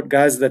up and put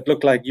guys that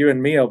look like you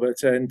and me,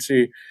 Alberto,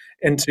 into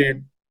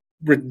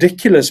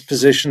ridiculous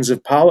positions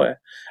of power.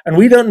 And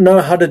we don't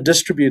know how to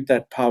distribute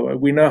that power.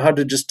 We know how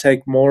to just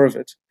take more of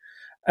it.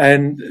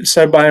 And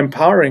so by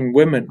empowering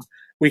women,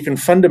 we can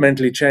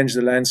fundamentally change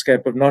the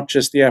landscape of not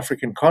just the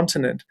African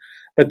continent,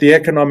 but the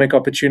economic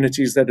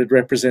opportunities that it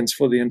represents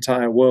for the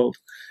entire world.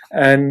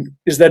 And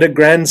is that a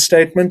grand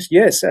statement?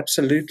 Yes,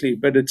 absolutely.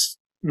 But it's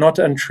not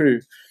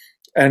untrue.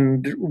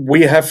 And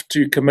we have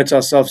to commit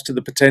ourselves to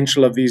the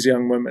potential of these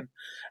young women,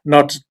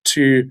 not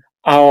to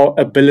our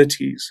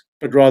abilities,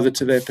 but rather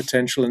to their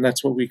potential. And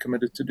that's what we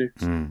committed to do.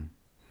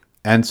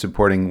 And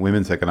supporting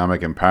women's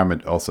economic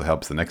empowerment also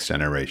helps the next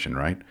generation,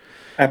 right?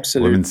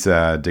 Absolutely. Women's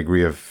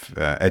degree of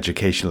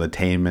educational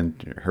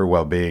attainment, her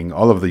well-being,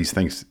 all of these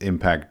things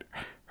impact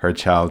her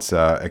child's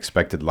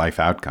expected life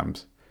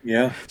outcomes.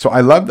 Yeah. So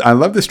I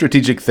love the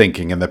strategic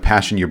thinking and the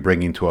passion you're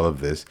bringing to all of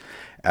this.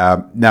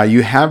 Now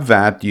you have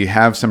that, you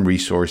have some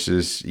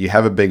resources, you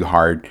have a big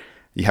heart,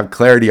 you have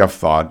clarity of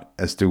thought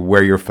as to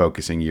where you're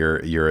focusing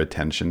your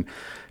attention.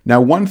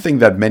 Now, one thing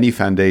that many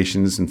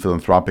foundations and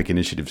philanthropic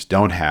initiatives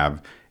don't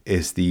have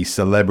is the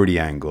celebrity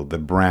angle, the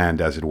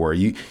brand, as it were.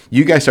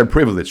 You guys are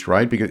privileged,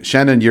 right? Because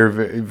Shannon, you're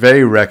a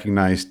very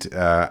recognized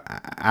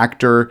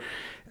actor.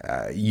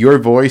 Your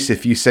voice,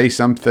 if you say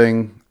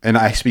something, and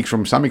I speak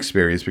from some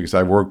experience because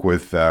I work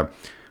with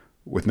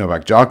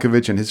Novak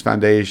Djokovic and his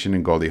foundation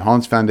and Goldie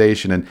Hawn's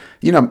foundation. And,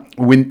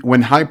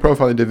 when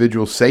high-profile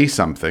individuals say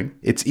something,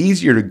 it's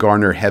easier to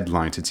garner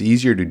headlines. It's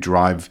easier to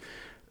drive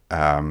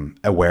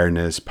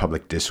awareness,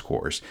 public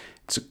discourse.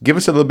 So give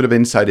us a little bit of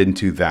insight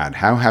into that.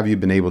 How have you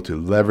been able to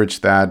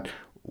leverage that?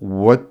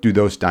 What do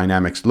those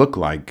dynamics look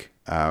like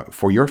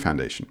for your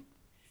foundation?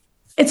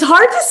 It's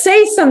hard to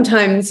say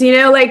sometimes,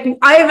 like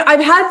I've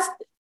had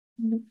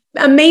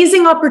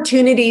amazing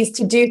opportunities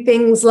to do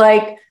things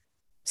like,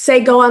 say,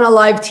 go on a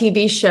live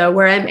TV show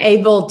where I'm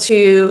able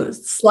to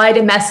slide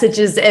in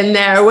messages in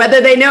there,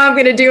 whether they know I'm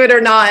going to do it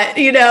or not,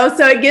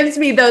 so it gives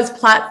me those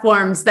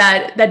platforms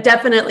that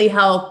definitely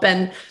help.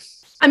 And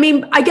I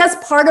mean, I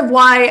guess part of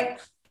why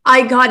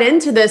I got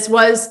into this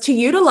was to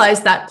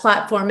utilize that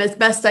platform as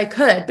best I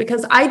could,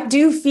 because I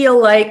do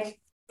feel like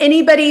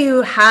anybody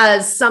who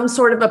has some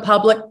sort of a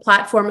public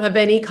platform of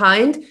any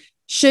kind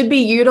should be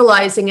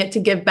utilizing it to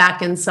give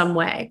back in some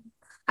way.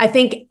 I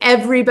think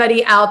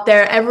everybody out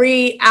there,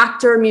 every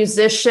actor,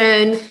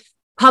 musician,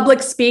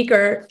 public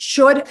speaker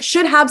should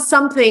have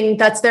something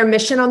that's their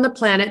mission on the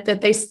planet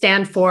that they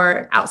stand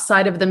for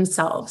outside of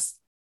themselves.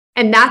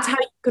 And that's how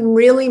you can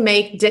really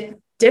make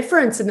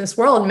difference in this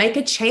world, make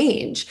a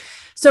change.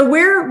 So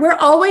we're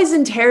always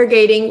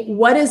interrogating,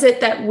 what is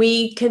it that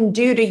we can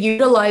do to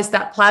utilize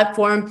that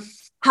platform?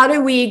 How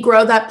do we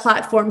grow that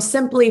platform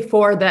simply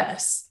for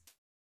this?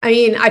 I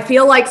mean, I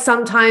feel like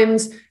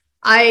sometimes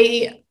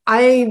I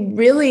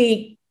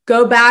really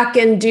go back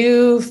and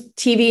do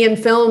TV and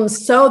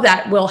films so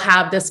that we'll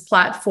have this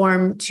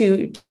platform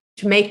to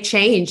make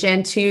change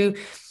and to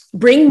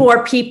bring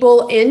more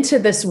people into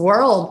this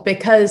world,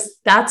 because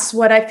that's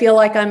what I feel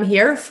like I'm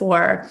here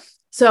for.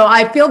 So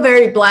I feel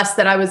very blessed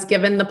that I was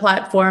given the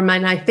platform.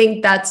 And I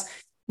think that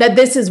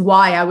this is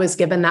why I was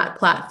given that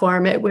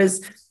platform. It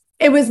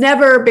was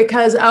never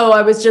because,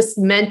 I was just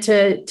meant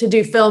to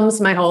do films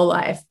my whole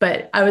life,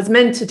 but I was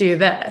meant to do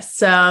this.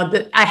 So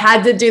I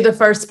had to do the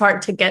first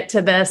part to get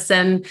to this.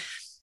 And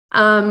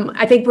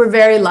I think we're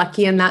very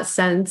lucky in that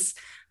sense.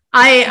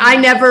 I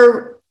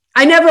never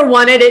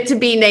wanted it to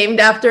be named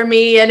after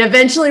me. And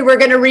eventually we're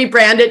going to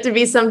rebrand it to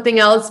be something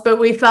else. But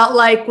we felt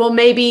like, well,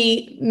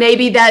 maybe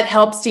that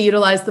helps to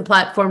utilize the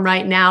platform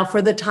right now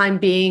for the time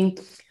being.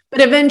 But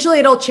eventually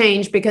it'll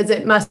change because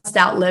it must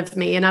outlive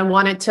me. And I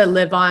want it to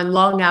live on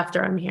long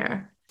after I'm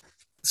here.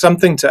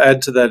 Something to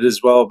add to that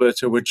as well,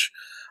 Berta, which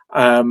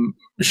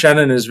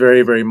Shannon is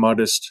very, very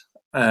modest.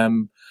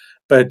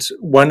 But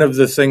one of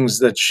the things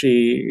that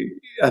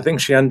I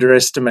think she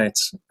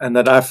underestimates and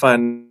that I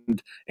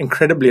find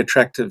incredibly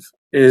attractive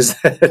is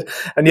that,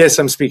 and yes,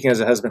 I'm speaking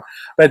as a husband,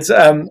 but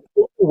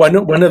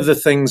one of the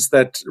things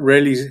that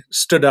really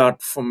stood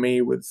out for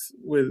me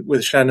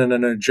with Shannon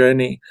and her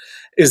journey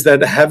is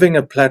that having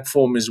a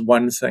platform is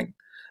one thing,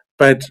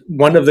 but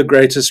one of the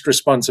greatest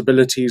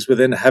responsibilities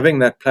within having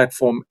that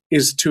platform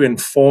is to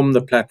inform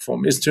the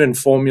platform, is to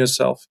inform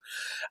yourself.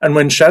 And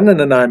when Shannon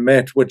and I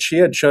met, what she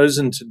had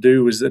chosen to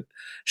do was that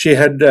she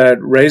had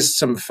raised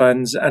some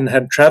funds and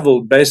had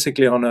traveled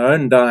basically on her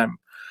own dime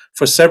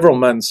for several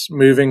months,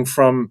 moving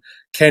from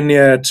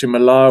Kenya to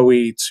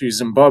Malawi to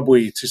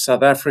Zimbabwe to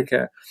South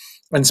Africa,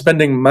 and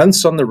spending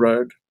months on the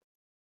road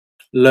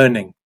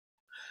learning.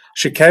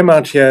 She came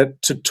out here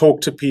to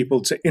talk to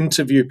people, to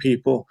interview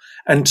people,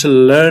 and to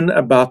learn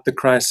about the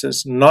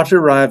crisis, not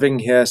arriving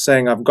here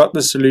saying, I've got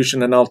the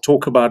solution and I'll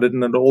talk about it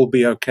and it'll all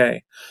be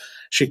okay.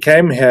 She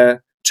came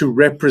here to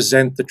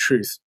represent the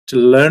truth, to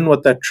learn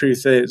what that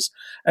truth is,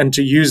 and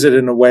to use it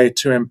in a way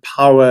to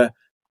empower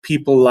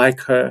people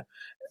like her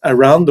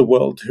around the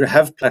world who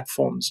have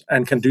platforms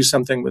and can do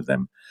something with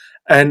them.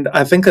 And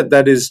I think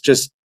that is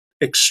just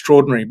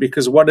extraordinary,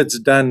 because what it's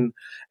done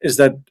is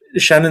that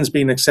Shannon's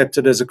been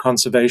accepted as a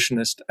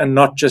conservationist and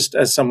not just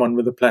as someone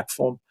with a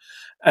platform.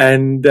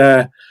 And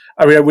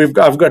I've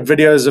got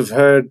videos of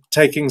her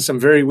taking some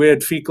very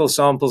weird fecal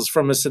samples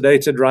from a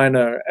sedated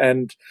rhino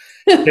and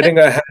getting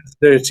her hands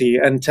dirty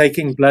and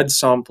taking blood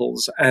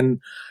samples and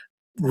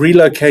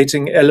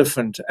relocating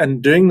elephant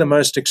and doing the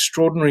most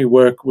extraordinary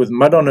work with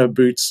mud on her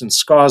boots and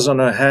scars on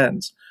her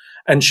hands.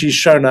 And she's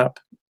shown up.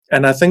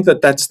 And I think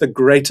that that's the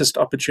greatest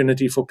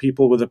opportunity for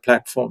people with a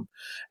platform,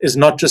 is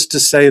not just to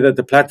say that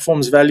the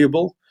platform's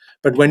valuable,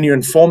 but when you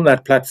inform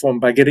that platform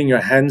by getting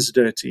your hands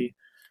dirty,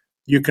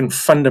 you can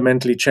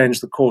fundamentally change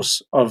the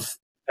course of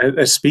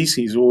a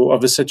species or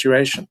of a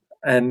situation.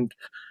 And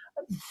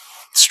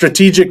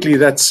strategically,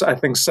 that's, I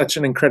think, such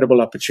an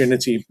incredible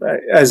opportunity,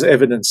 as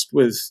evidenced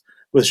with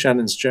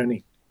Shannon's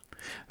journey.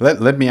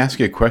 Let me ask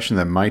you a question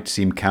that might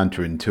seem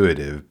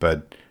counterintuitive,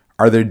 but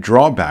are there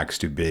drawbacks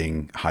to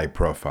being high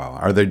profile?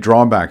 Are there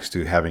drawbacks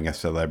to having a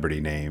celebrity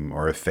name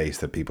or a face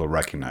that people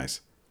recognize?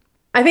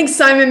 I think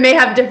Simon may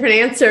have different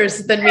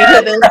answers than me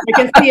to this. I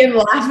can see him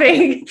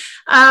laughing.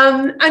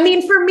 I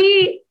mean, for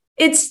me,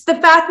 it's the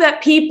fact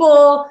that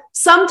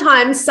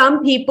sometimes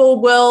some people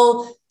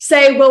will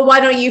say, well, why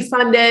don't you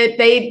fund it?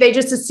 They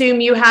just assume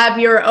you have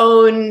your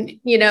own,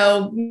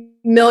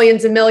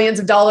 millions and millions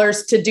of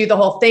dollars to do the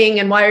whole thing.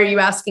 And why are you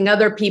asking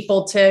other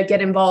people to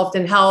get involved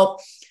and help?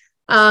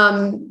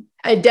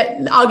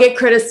 I'll get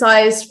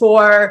criticized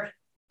for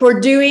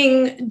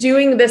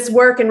doing this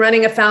work and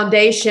running a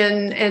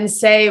foundation and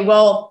say,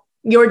 well,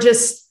 you're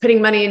just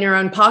putting money in your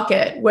own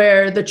pocket,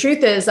 where the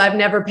truth is I've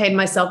never paid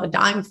myself a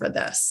dime for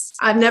this.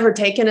 I've never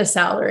taken a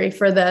salary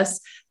for this.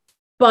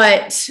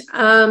 But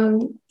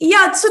so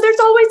there's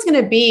always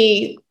going to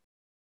be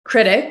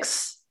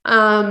critics.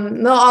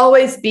 There'll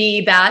always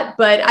be that,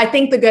 but I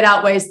think the good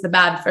outweighs the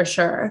bad for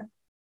sure.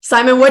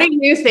 Simon, what are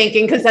you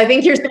thinking? Because I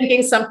think you're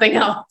thinking something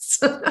else.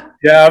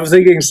 Yeah, I'm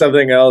thinking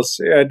something else.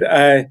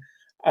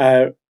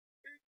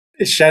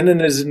 Shannon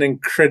is an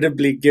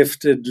incredibly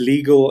gifted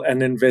legal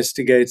and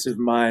investigative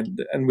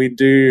mind, and we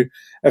do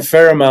a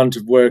fair amount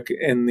of work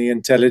in the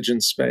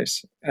intelligence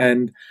space.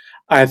 And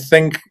I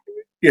think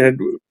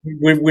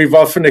we've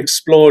often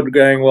explored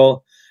going,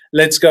 well,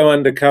 let's go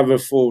undercover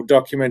for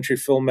documentary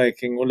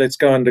filmmaking, or let's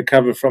go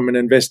undercover from an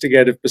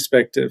investigative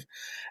perspective.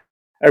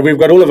 And we've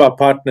got all of our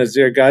partners,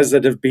 guys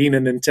that have been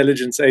in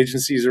intelligence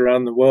agencies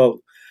around the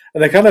world.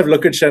 And they kind of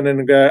look at Shannon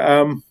and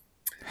go,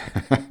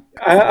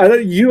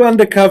 you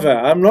undercover.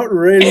 I'm not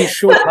really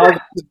sure how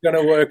this is going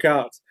to work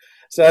out.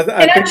 So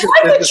I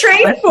tried to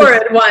train for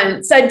it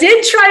once. I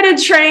did try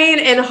to train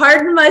and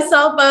harden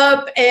myself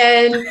up.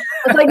 And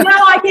I was like, no,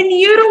 I can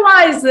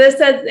utilize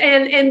this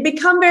and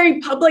become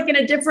very public in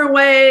a different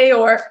way.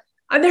 Or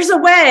there's a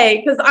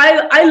way, because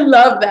I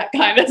love that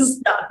kind of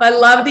stuff. I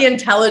love the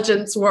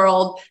intelligence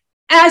world.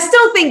 And I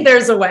still think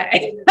there's a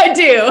way. I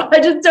do. I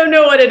just don't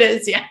know what it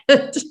is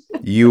yet.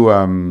 You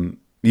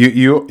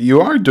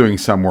are doing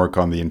some work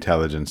on the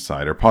intelligence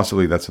side, or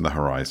possibly that's on the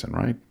horizon,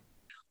 right?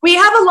 We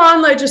have a law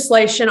and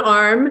legislation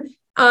arm.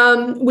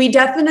 We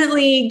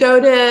definitely go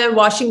to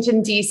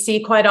Washington, D.C.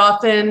 quite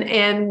often,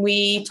 and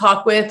we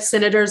talk with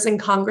senators and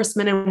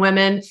congressmen and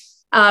women.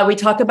 We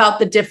talk about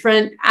the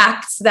different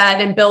acts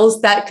and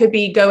bills that could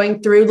be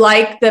going through,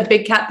 like the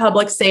Big Cat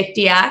Public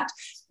Safety Act.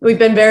 We've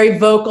been very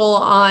vocal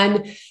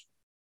on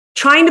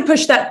trying to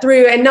push that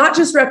through, and not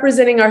just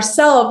representing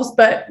ourselves,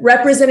 but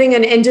representing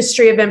an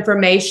industry of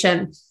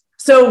information.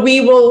 So we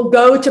will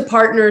go to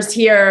partners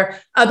here,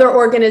 other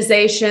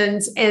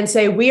organizations, and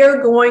say, we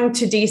are going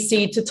to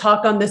DC to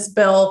talk on this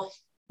bill.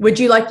 Would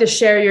you like to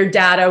share your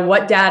data?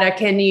 What data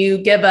can you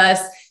give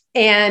us?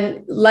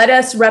 And let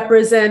us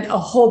represent a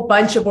whole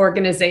bunch of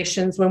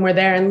organizations when we're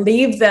there, and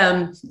leave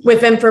them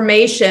with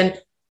information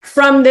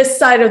from this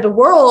side of the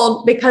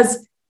world,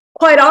 because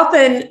quite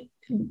often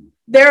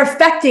they're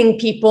affecting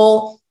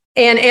people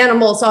and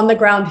animals on the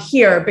ground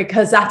here,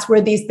 because that's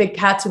where these big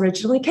cats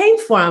originally came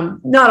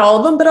from. Not all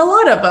of them, but a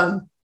lot of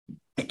them.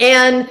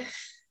 And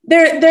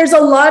there's a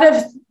lot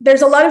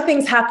of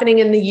things happening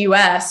in the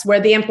US where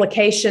the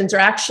implications are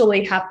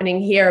actually happening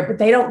here, but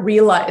they don't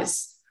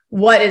realize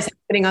what is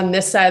happening on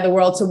this side of the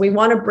world. So we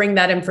want to bring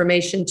that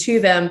information to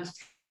them.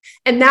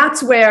 And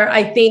that's where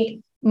I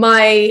think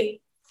my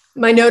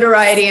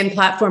notoriety and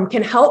platform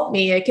can help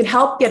me. It can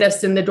help get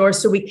us in the door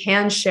so we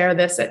can share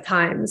this at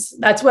times.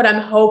 That's what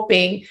I'm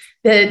hoping,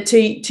 that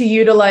to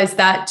utilize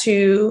that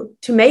to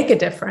make a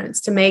difference,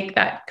 to make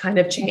that kind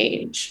of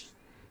change.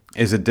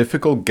 Is it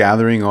difficult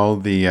gathering all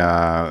the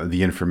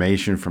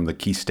information from the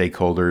key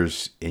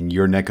stakeholders in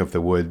your neck of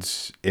the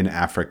woods in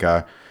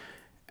Africa,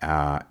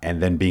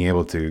 and then being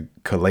able to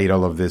collate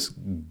all of this,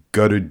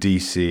 go to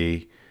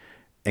DC,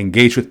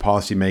 engage with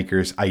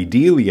policymakers,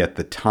 ideally at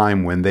the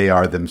time when they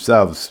are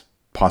themselves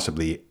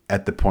possibly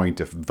at the point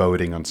of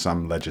voting on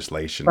some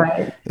legislation?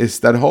 Right.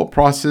 Is that whole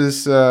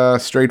process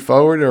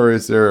straightforward, or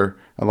is there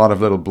a lot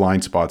of little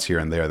blind spots here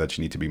and there that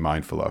you need to be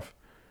mindful of?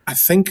 I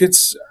think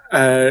it's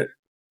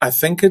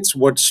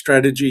what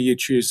strategy you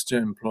choose to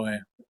employ.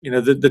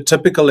 The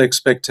typical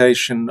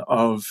expectation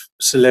of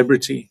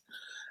celebrity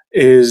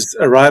is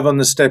arrive on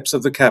the steps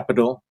of the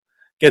Capitol,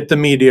 get the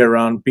media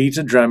around, beat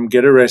a drum,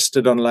 get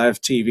arrested on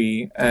live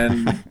TV,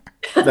 and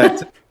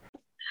that's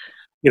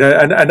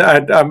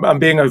I'm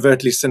being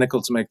overtly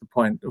cynical to make the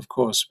point, of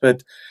course,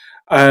 but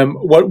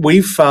what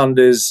we've found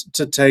is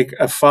to take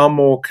a far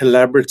more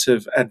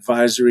collaborative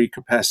advisory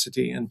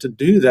capacity, and to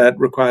do that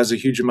requires a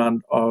huge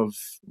amount of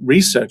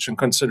research and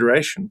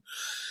consideration.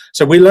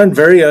 So we learned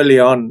very early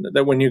on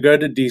that when you go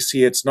to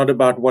DC, it's not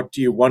about what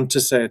do you want to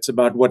say, it's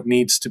about what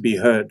needs to be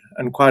heard.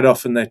 And quite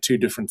often they're two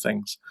different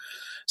things.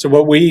 So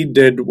what we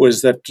did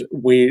was that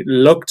we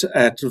looked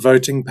at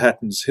voting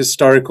patterns,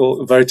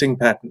 historical voting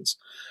patterns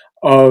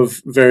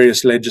of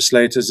various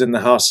legislators in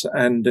the House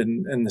and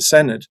in the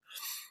Senate,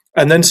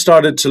 and then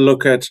started to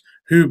look at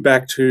who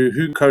backed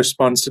who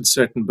co-sponsored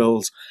certain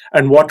bills,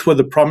 and what were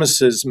the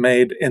promises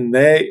made in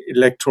their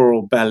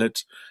electoral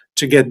ballot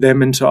to get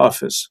them into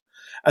office.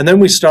 And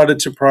then we started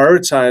to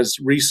prioritize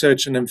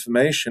research and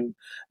information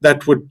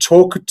that would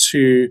talk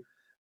to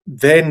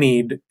their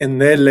need in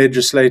their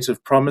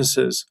legislative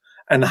promises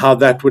and how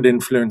that would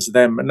influence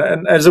them.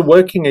 And as a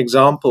working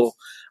example,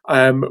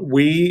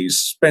 we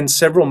spent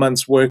several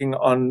months working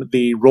on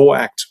the RAW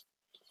Act,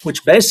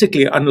 which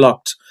basically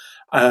unlocked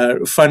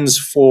funds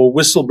for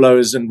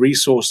whistleblowers and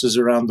resources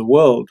around the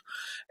world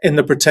in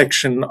the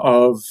protection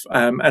of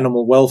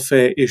animal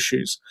welfare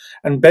issues.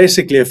 And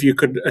basically, if you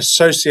could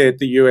associate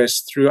the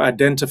US through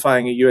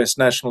identifying a US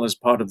national as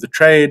part of the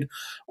trade,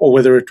 or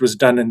whether it was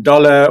done in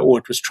dollar or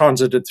it was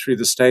transited through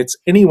the states,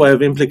 any way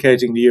of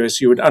implicating the US,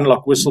 you would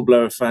unlock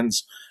whistleblower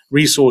funds,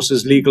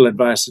 resources, legal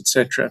advice,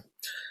 etc.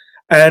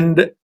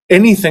 And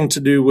anything to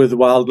do with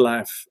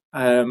wildlife,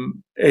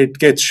 it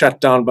gets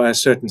shut down by a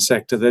certain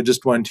sector. They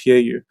just won't hear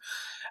you.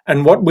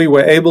 And what we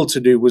were able to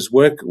do was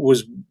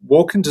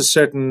walk into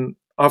certain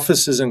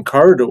offices and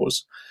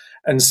corridors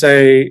and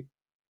say,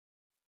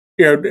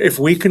 if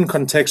we can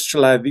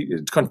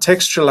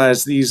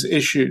contextualize these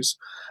issues,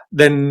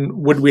 then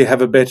would we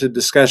have a better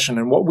discussion?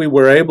 And what we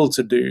were able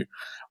to do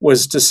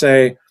was to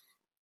say,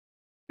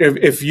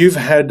 if you've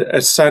had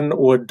a son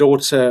or a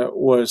daughter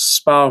or a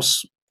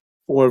spouse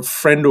or a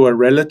friend or a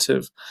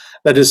relative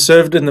that has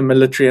served in the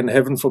military and,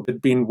 heaven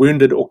forbid, been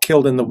wounded or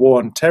killed in the war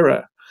on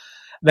terror,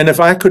 then if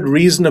I could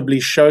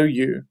reasonably show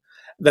you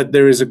that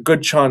there is a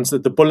good chance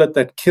that the bullet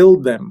that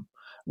killed them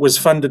was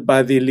funded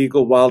by the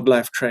illegal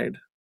wildlife trade,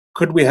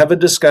 could we have a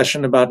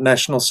discussion about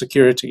national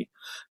security?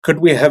 Could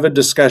we have a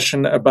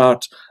discussion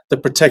about the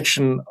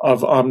protection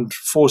of armed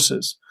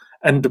forces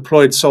and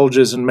deployed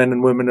soldiers and men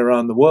and women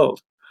around the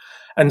world?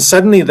 And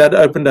suddenly that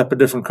opened up a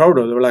different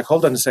corridor. They were like,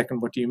 hold on a second,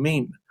 what do you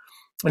mean?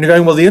 And you're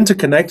going, well, the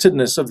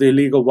interconnectedness of the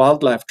illegal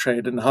wildlife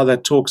trade and how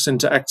that talks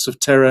into acts of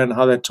terror and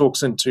how that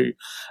talks into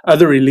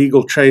other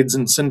illegal trades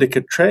and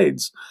syndicate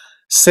trades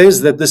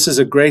says that this is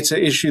a greater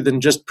issue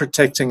than just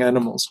protecting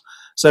animals.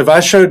 So if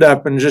I showed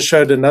up and just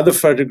showed another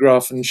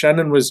photograph and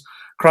Shannon was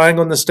crying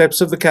on the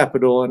steps of the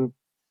Capitol and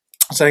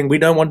saying, we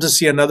don't want to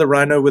see another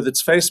rhino with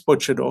its face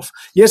butchered off.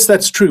 Yes,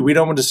 that's true. We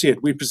don't want to see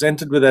it. We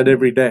presented with that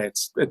every day.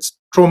 It's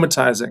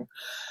traumatizing.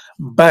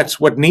 But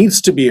what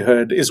needs to be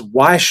heard is,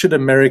 why should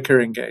America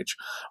engage?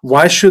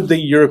 Why should the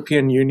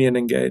European Union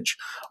engage?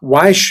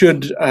 Why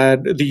should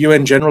the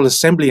UN General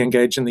Assembly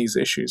engage in these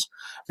issues?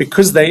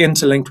 Because they're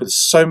interlinked with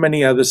so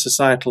many other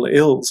societal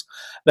ills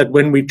that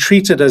when we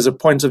treat it as a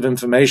point of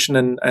information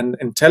and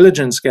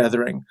intelligence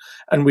gathering,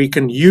 and we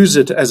can use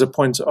it as a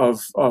point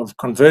of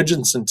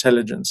convergence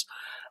intelligence,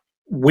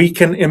 we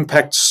can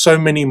impact so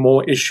many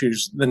more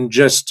issues than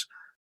just,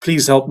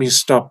 please help me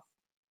stop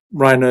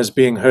rhinos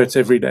being hurt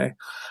every day.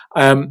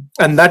 And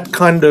that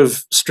kind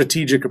of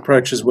strategic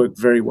approach has worked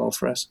very well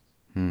for us.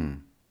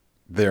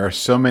 There are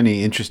so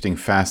many interesting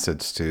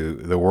facets to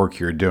the work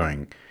you're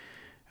doing,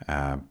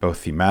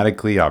 both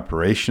thematically,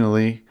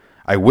 operationally.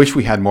 I wish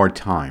we had more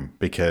time,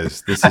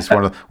 because this is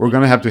we're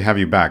going to have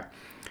you back.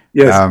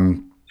 Yes.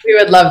 We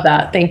would love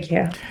that. Thank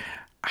you.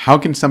 How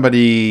can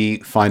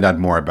somebody find out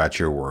more about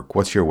your work?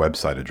 What's your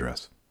website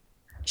address?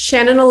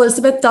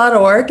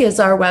 ShannonElizabeth.org is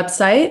our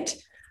website.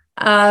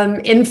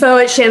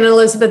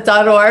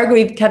 info@shannonelizabeth.org.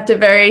 We've kept it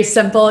very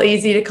simple,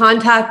 easy to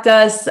contact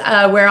us.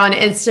 We're on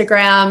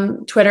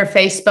Instagram, Twitter,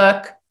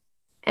 Facebook,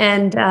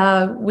 and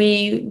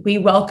we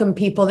welcome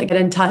people to get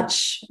in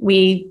touch.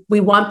 We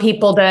want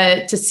people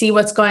to see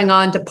what's going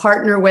on, to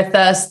partner with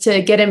us,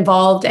 to get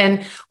involved.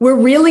 And we're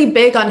really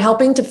big on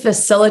helping to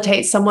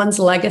facilitate someone's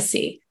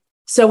legacy.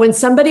 So when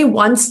somebody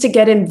wants to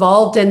get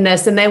involved in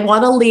this and they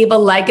want to leave a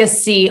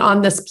legacy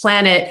on this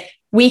planet,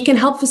 we can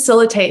help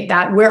facilitate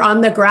that. We're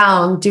on the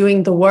ground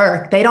doing the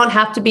work. They don't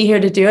have to be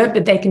here to do it,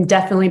 but they can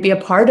definitely be a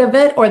part of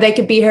it, or they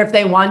could be here if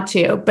they want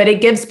to. But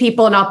it gives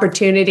people an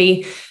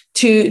opportunity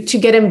to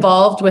get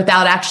involved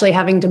without actually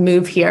having to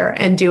move here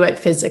and do it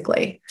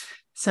physically.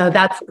 So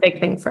that's a big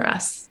thing for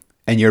us.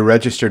 And you're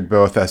registered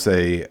both as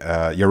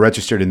you're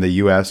registered in the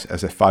US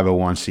as a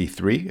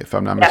 501c3, if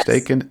I'm not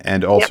mistaken,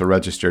 and also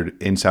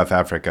registered in South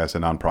Africa as a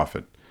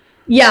nonprofit.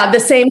 Yeah, the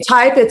same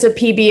type. It's a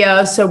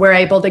PBO, so we're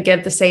able to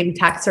give the same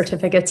tax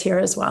certificates here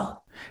as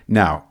well.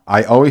 Now,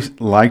 I always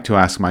like to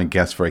ask my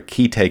guests for a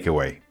key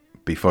takeaway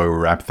before we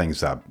wrap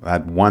things up.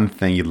 That one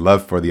thing you'd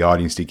love for the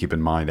audience to keep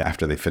in mind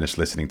after they finish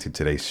listening to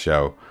today's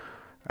show.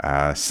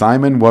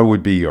 Simon, what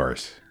would be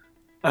yours?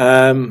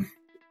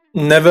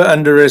 Never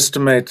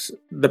underestimate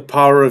the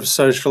power of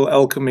social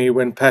alchemy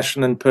when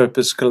passion and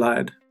purpose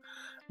collide.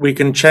 We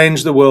can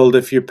change the world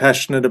if you're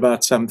passionate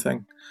about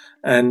something.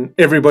 And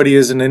everybody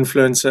is an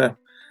influencer.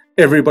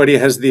 Everybody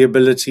has the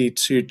ability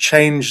to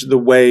change the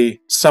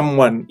way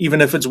someone, even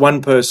if it's one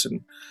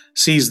person,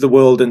 sees the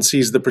world and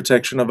sees the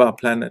protection of our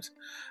planet.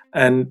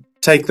 And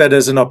take that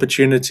as an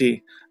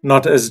opportunity,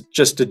 not as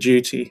just a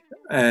duty,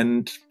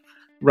 and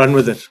run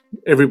with it.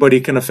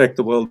 Everybody can affect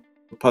the world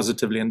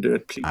positively and do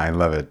it, please. I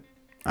love it.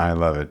 I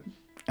love it.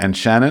 And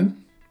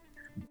Shannon?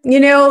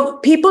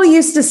 People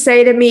used to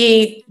say to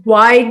me,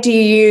 why do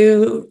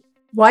you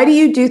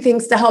do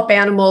things to help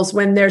animals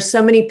when there's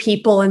so many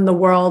people in the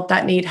world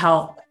that need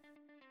help?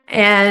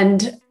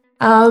 And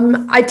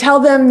I tell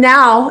them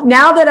now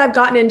that I've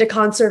gotten into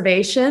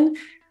conservation,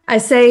 I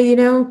say,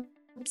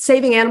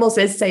 saving animals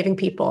is saving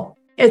people.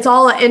 It's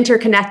all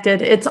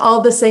interconnected. It's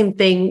all the same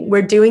thing.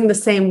 We're doing the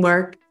same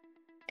work.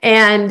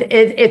 And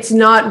it's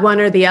not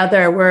one or the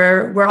other.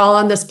 We're all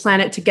on this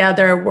planet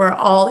together. We're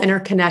all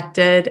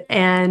interconnected,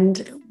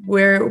 and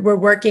we're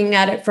working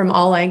at it from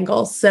all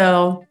angles.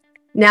 So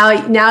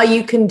now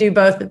you can do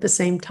both at the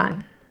same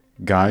time.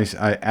 Guys,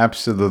 I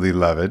absolutely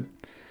love it.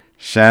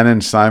 Shannon,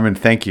 Simon,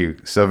 thank you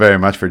so very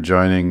much for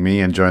joining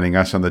me and joining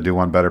us on the Do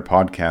One Better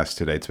podcast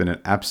today. It's been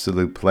an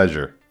absolute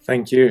pleasure.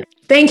 Thank you.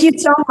 Thank you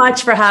so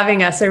much for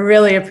having us. I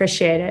really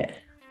appreciate it.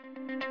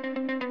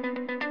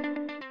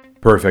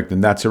 Perfect.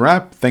 And that's a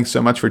wrap. Thanks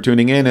so much for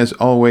tuning in. As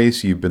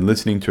always, you've been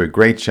listening to a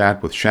great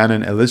chat with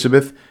Shannon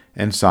Elizabeth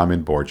and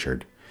Simon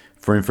Borchert.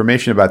 For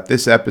information about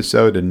this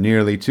episode and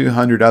nearly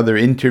 200 other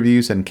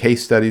interviews and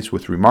case studies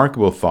with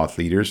remarkable thought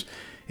leaders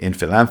in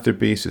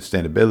philanthropy,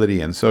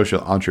 sustainability, and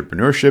social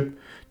entrepreneurship,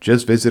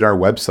 just visit our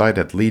website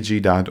at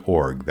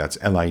lidji.org. That's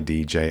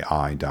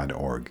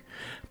lidji.org.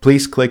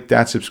 Please click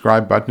that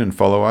subscribe button and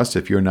follow us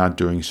if you're not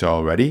doing so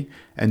already.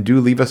 And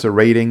do leave us a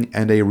rating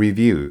and a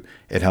review.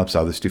 It helps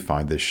others to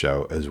find this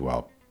show as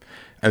well.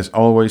 As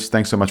always,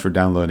 thanks so much for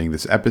downloading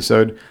this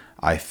episode.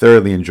 I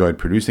thoroughly enjoyed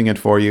producing it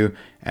for you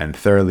and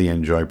thoroughly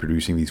enjoy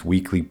producing these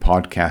weekly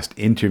podcast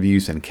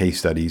interviews and case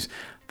studies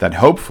that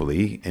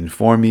hopefully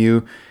inform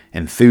you,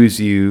 enthuse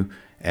you,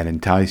 and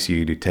entice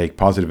you to take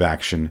positive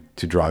action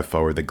to drive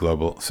forward the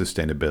global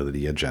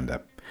sustainability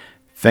agenda.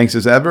 Thanks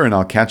as ever, and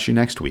I'll catch you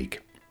next week.